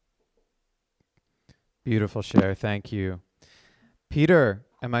 Beautiful share. Thank you. Peter,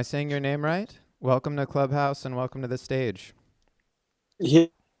 am I saying your name right? Welcome to Clubhouse and welcome to the stage. Yeah,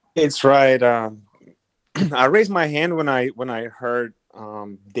 it's right. I raised my hand when I heard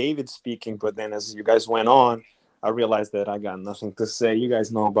David speaking, but then as you guys went on, I realized that I got nothing to say. You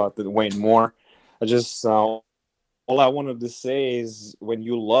guys know about the Wayne Moore. I just all I wanted to say is, when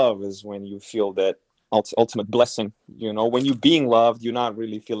you love is when you feel that ultimate blessing. You know, when you're being loved, you're not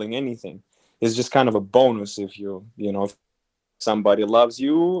really feeling anything. It's just kind of a bonus. If if somebody loves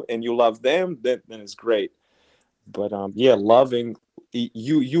you and you love them, then it's great. But yeah, loving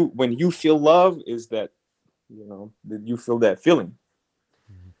you when you feel love is that that you feel that feeling.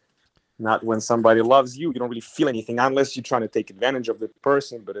 Not when somebody loves you, you don't really feel anything unless you're trying to take advantage of the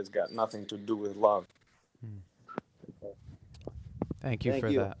person, but it's got nothing to do with love. Thank you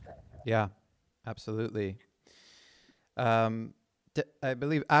for that. Yeah, absolutely. I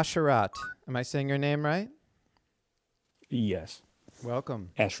believe Asherat. Am I saying your name right? Yes.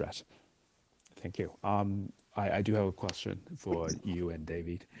 Welcome. Ashrat. Thank you. I do have a question for you and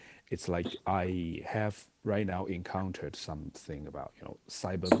David. It's like I have right now encountered something about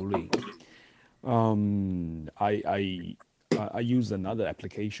cyberbullying. I used another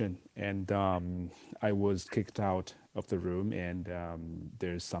application, and I was kicked out of the room, and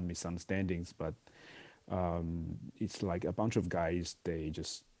there's some misunderstandings, but it's like a bunch of guys, they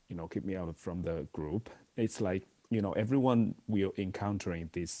just keep me out from the group. It's like, everyone will encountering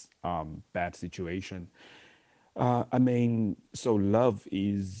this bad situation. I mean, so love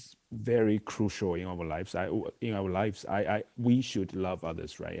is very crucial in our lives. We should love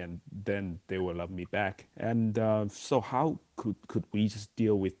others, right? And then they will love me back. And so, how could we just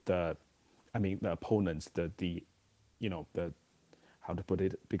deal with the opponents, the how to put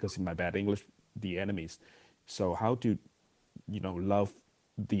it? Because in my bad English, the enemies. So, how to, love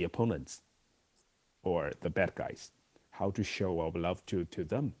the opponents or the bad guys? How to show our love to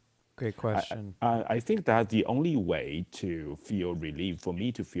them? Great question. I think that the only way to feel relieved, for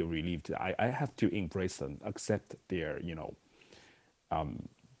me to feel relieved, I have to embrace them, accept their,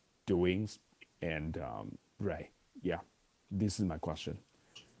 doings, and right, yeah. This is my question.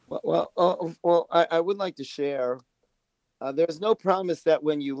 I would like to share. There's no promise that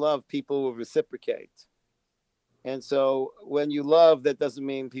when you love, people will reciprocate. And so when you love, that doesn't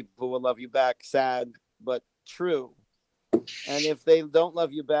mean people will love you back. Sad, but true. And if they don't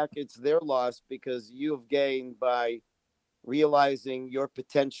love you back, it's their loss because you've gained by realizing your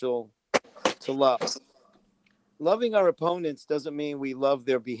potential to love. Loving our opponents doesn't mean we love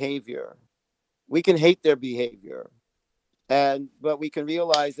their behavior. We can hate their behavior. But we can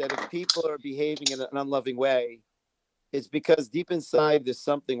realize that if people are behaving in an unloving way, it's because deep inside there's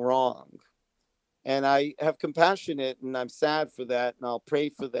something wrong. And I have compassion and I'm sad for that, and I'll pray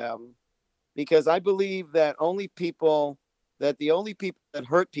for them because I believe that the only people that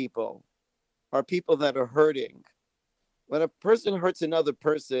hurt people are people that are hurting. When a person hurts another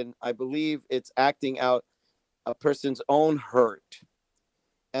person, I believe it's acting out a person's own hurt.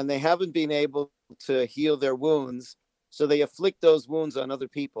 And they haven't been able to heal their wounds, so they afflict those wounds on other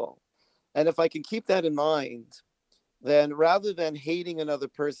people. And if I can keep that in mind, then rather than hating another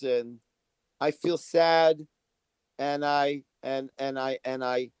person, I feel sad and I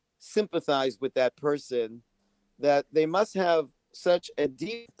sympathize with that person that they must have such a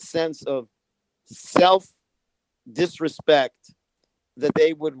deep sense of self disrespect that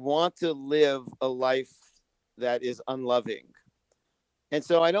they would want to live a life that is unloving. And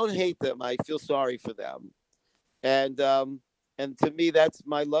so I don't hate them. I feel sorry for them. And to me, that's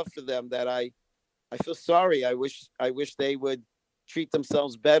my love for them, that I feel sorry. I wish they would treat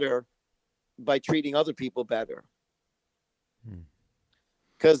themselves better by treating other people better.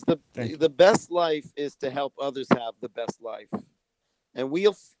 Because the best life is to help others have the best life. And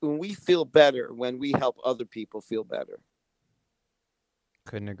we feel better when we help other people feel better.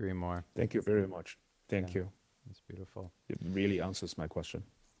 Couldn't agree more. Thank you very much. Thank you. That's beautiful. It really answers my question.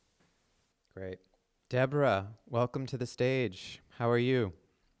 Great. Deborah, welcome to the stage. How are you?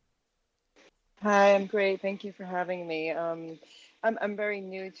 Hi, I'm great. Thank you for having me. I'm very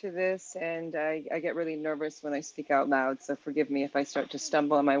new to this, and I get really nervous when I speak out loud, so forgive me if I start to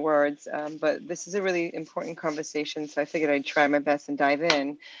stumble on my words. But this is a really important conversation, so I figured I'd try my best and dive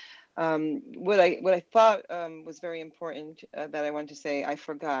in. What I thought was very important that I wanted to say, I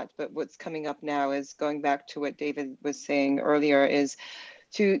forgot, but what's coming up now is going back to what David was saying earlier, is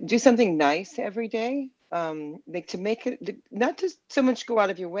to do something nice every day, like to make it, not to so much go out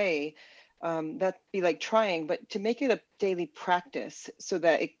of your way, that'd be like trying, but to make it a daily practice so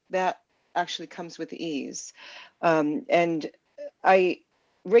that that actually comes with ease. And I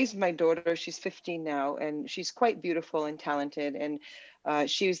raised my daughter, she's 15 now, and she's quite beautiful and talented. And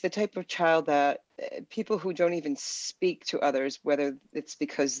she's the type of child that people who don't even speak to others, whether it's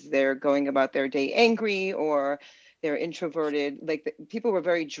because they're going about their day angry or they're introverted, like people were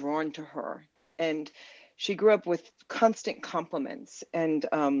very drawn to her. And she grew up with constant compliments. And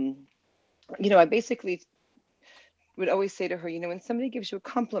I basically would always say to her, when somebody gives you a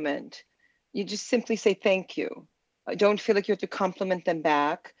compliment, you just simply say thank you. I don't feel like you have to compliment them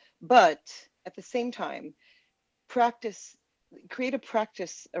back, but at the same time, create a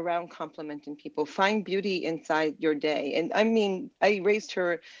practice around complimenting people. Find beauty inside your day. And I mean, I raised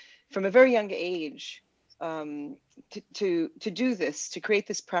her from a very young age to do this, to create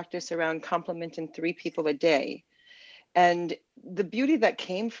this practice around complimenting 3 people a day. And the beauty that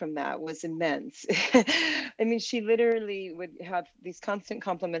came from that was immense. I mean, she literally would have these constant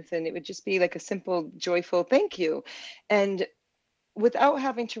compliments, and it would just be like a simple, joyful thank you. And without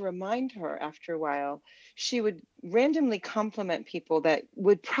having to remind her, after a while, she would randomly compliment people that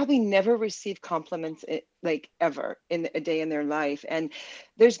would probably never receive compliments like ever in a day in their life. And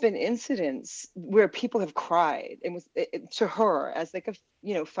there's been incidents where people have cried and to her as like a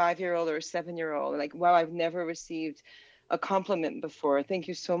 5-year-old or a 7-year-old, like, wow, I've never received a compliment before. Thank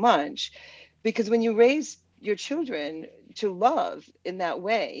you so much. Because when you raise your children to love in that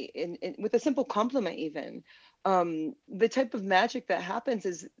way, with a simple compliment even, the type of magic that happens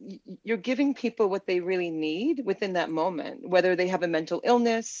is you're giving people what they really need within that moment, whether they have a mental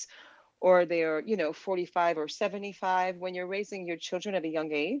illness or they're, 45 or 75. When you're raising your children at a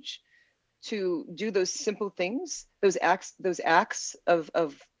young age, to do those simple things, those acts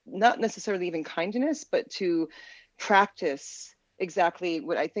of not necessarily even kindness, but to practice exactly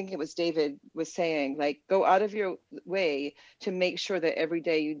what I think it was David was saying, like go out of your way to make sure that every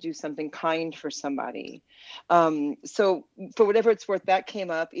day you do something kind for somebody. So for whatever it's worth, that came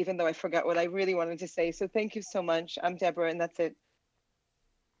up, even though I forgot what I really wanted to say. So thank you so much. I'm Deborah, and that's it.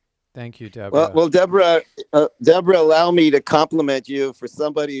 Thank you, Well, Deborah. well, Deborah, allow me to compliment you for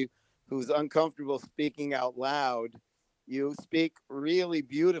somebody who's uncomfortable speaking out loud. You speak really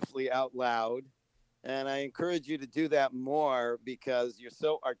beautifully out loud, and I encourage you to do that more because you're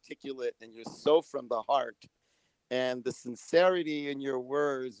so articulate and you're so from the heart. And the sincerity in your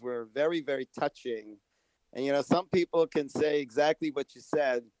words were very, very touching. And some people can say exactly what you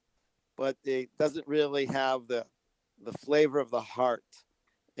said, but it doesn't really have the flavor of the heart.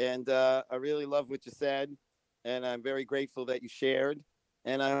 And I really love what you said, and I'm very grateful that you shared.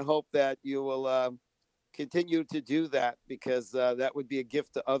 And I hope that you will continue to do that because that would be a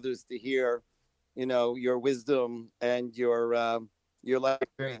gift to others to hear, your wisdom and your life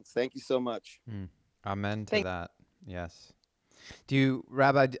experience. Thank you so much. Amen to Thank that. Yes. Do you,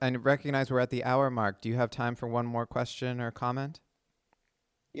 Rabbi, I recognize we're at the hour mark. Do you have time for one more question or comment?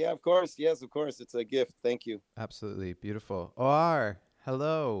 Yeah, of course. Yes, of course. It's a gift. Thank you. Absolutely. Beautiful. Or,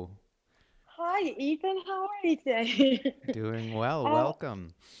 hello. Hi, Ethan. How are you today? Doing well. uh,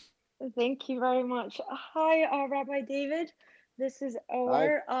 Welcome. Thank you very much. Hi, Rabbi David. This is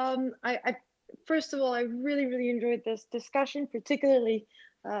Hi. Or. First of all, I really, really enjoyed this discussion, particularly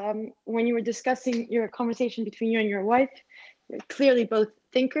when you were discussing your conversation between you and your wife. You're clearly both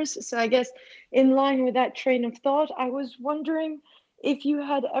thinkers. So I guess in line with that train of thought, I was wondering if you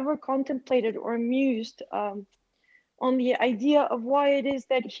had ever contemplated or mused on the idea of why it is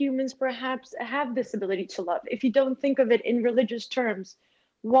that humans perhaps have this ability to love. If you don't think of it in religious terms,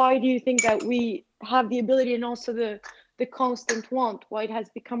 why do you think that we have the ability and also the constant want, why it has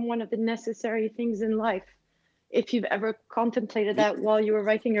become one of the necessary things in life? If you've ever contemplated that while you were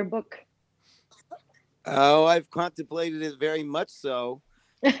writing your book. Oh, I've contemplated it very much so.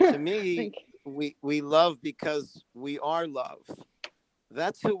 To me, Thank we love because we are love.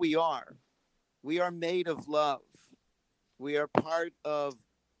 That's who we are. We are made of love. We are part of,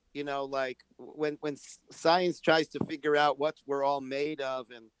 like when science tries to figure out what we're all made of,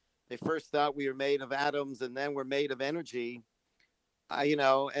 and they first thought we were made of atoms, and then we're made of energy.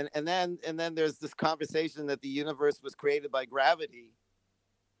 And then there's this conversation that the universe was created by gravity.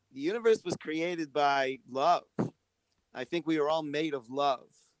 The universe was created by love. I think we are all made of love,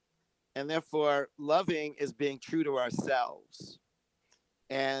 and therefore loving is being true to ourselves.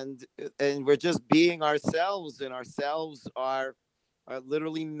 And we're just being ourselves, and ourselves are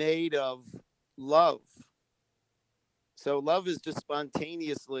literally made of love. So love is just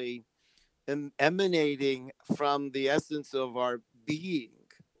spontaneously emanating from the essence of our being.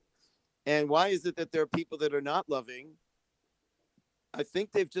 And why is it that there are people that are not loving? I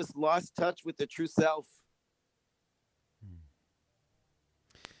think they've just lost touch with the true self.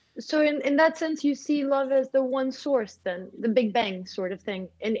 So in that sense, you see love as the one source, then the Big Bang sort of thing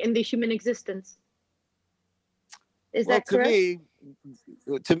in the human existence. Is Well, that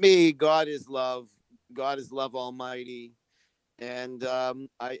correct? to me, God is love. God is love Almighty. And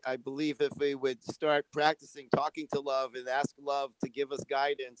I believe if we would start practicing talking to love and ask love to give us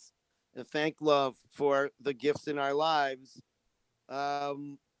guidance and thank love for the gifts in our lives,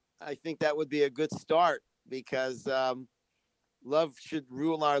 I think that would be a good start because love should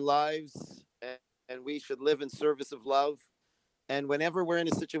rule our lives, and we should live in service of love. And whenever we're in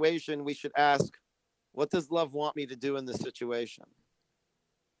a situation, we should ask, what does love want me to do in this situation?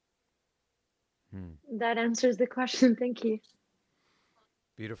 That answers the question. Thank you.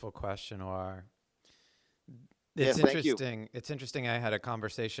 Beautiful question, Or. Yes, It's thank you. interesting. It's interesting. I had a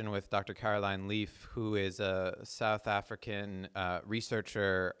conversation with Dr. Caroline Leaf, who is a South African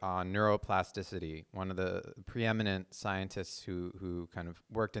researcher on neuroplasticity, one of the preeminent scientists who kind of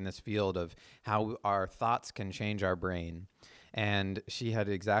worked in this field of how our thoughts can change our brain. And she had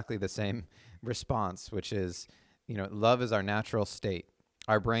exactly the same response, which is, love is our natural state.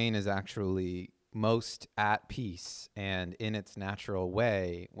 Our brain is actually most at peace and in its natural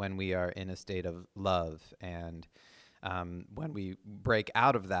way when we are in a state of love. And when we break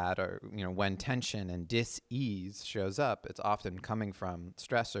out of that, or when tension and dis-ease shows up, it's often coming from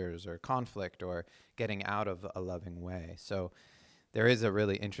stressors or conflict or getting out of a loving way. So there is a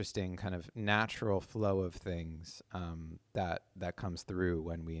really interesting kind of natural flow of things that comes through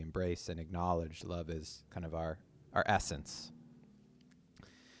when we embrace and acknowledge love is kind of our essence.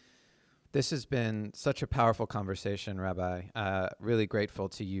 This has been such a powerful conversation, Rabbi. Really grateful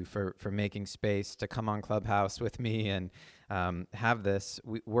to you for making space to come on Clubhouse with me and have this.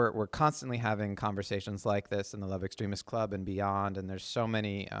 We're constantly having conversations like this in the Love Extremist Club and beyond, and there's so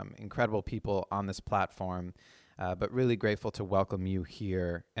many incredible people on this platform. But really grateful to welcome you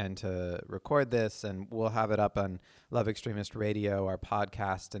here and to record this, and we'll have it up on Love Extremist Radio, our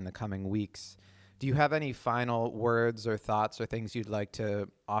podcast, in the coming weeks. Do you have any final words or thoughts or things you'd like to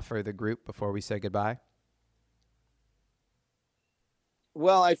offer the group before we say goodbye?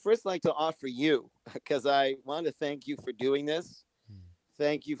 Well, I'd first like to offer you, because I want to thank you for doing this.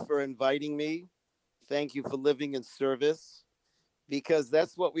 Thank you for inviting me. Thank you for living in service, because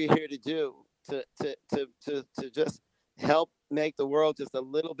that's what we're here to do, to just help make the world just a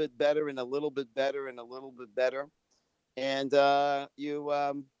little bit better and a little bit better and a little bit better. And you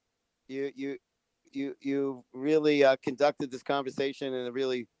really conducted this conversation in a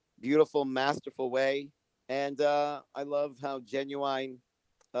really beautiful, masterful way. And I love how genuine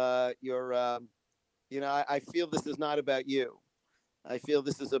you're, I feel this is not about you. I feel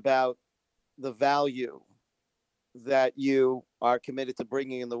this is about the value that you are committed to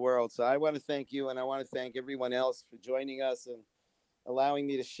bringing in the world. So I want to thank you, and I want to thank everyone else for joining us and allowing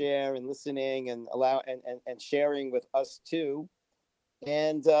me to share and listening and and sharing with us too.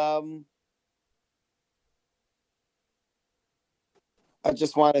 And I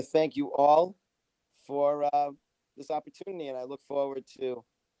just want to thank you all for this opportunity, and I look forward to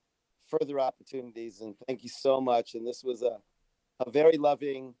further opportunities. And thank you so much. And this was a very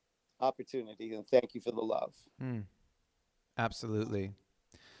loving opportunity, and thank you for the love. Absolutely.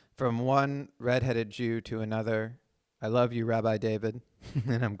 From one redheaded Jew to another, I love you, Rabbi David,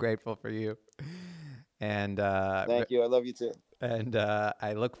 and I'm grateful for you. And thank you. I love you too. And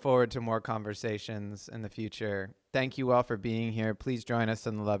I look forward to more conversations in the future. Thank you all for being here. Please join us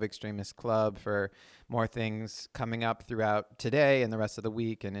in the Love Extremist Club for more things coming up throughout today and the rest of the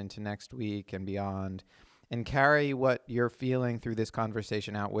week and into next week and beyond. And carry what you're feeling through this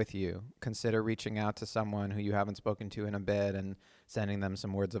conversation out with you. Consider reaching out to someone who you haven't spoken to in a bit and sending them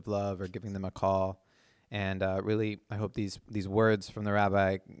some words of love or giving them a call. And really, I hope these words from the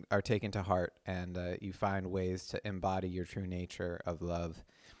rabbi are taken to heart, and you find ways to embody your true nature of love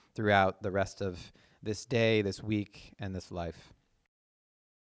throughout the rest of this day, this week, and this life.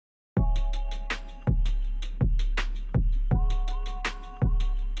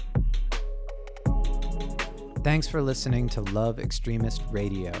 Thanks for listening to Love Extremist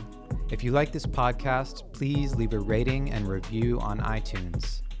Radio. If you like this podcast, please leave a rating and review on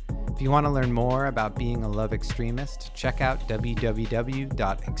iTunes. If you want to learn more about being a love extremist, check out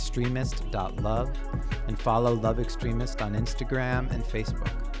www.extremist.love and follow Love Extremist on Instagram and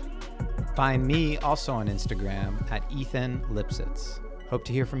Facebook. Find me also on Instagram at Ethan Lipsitz. Hope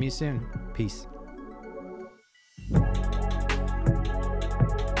to hear from you soon. Peace.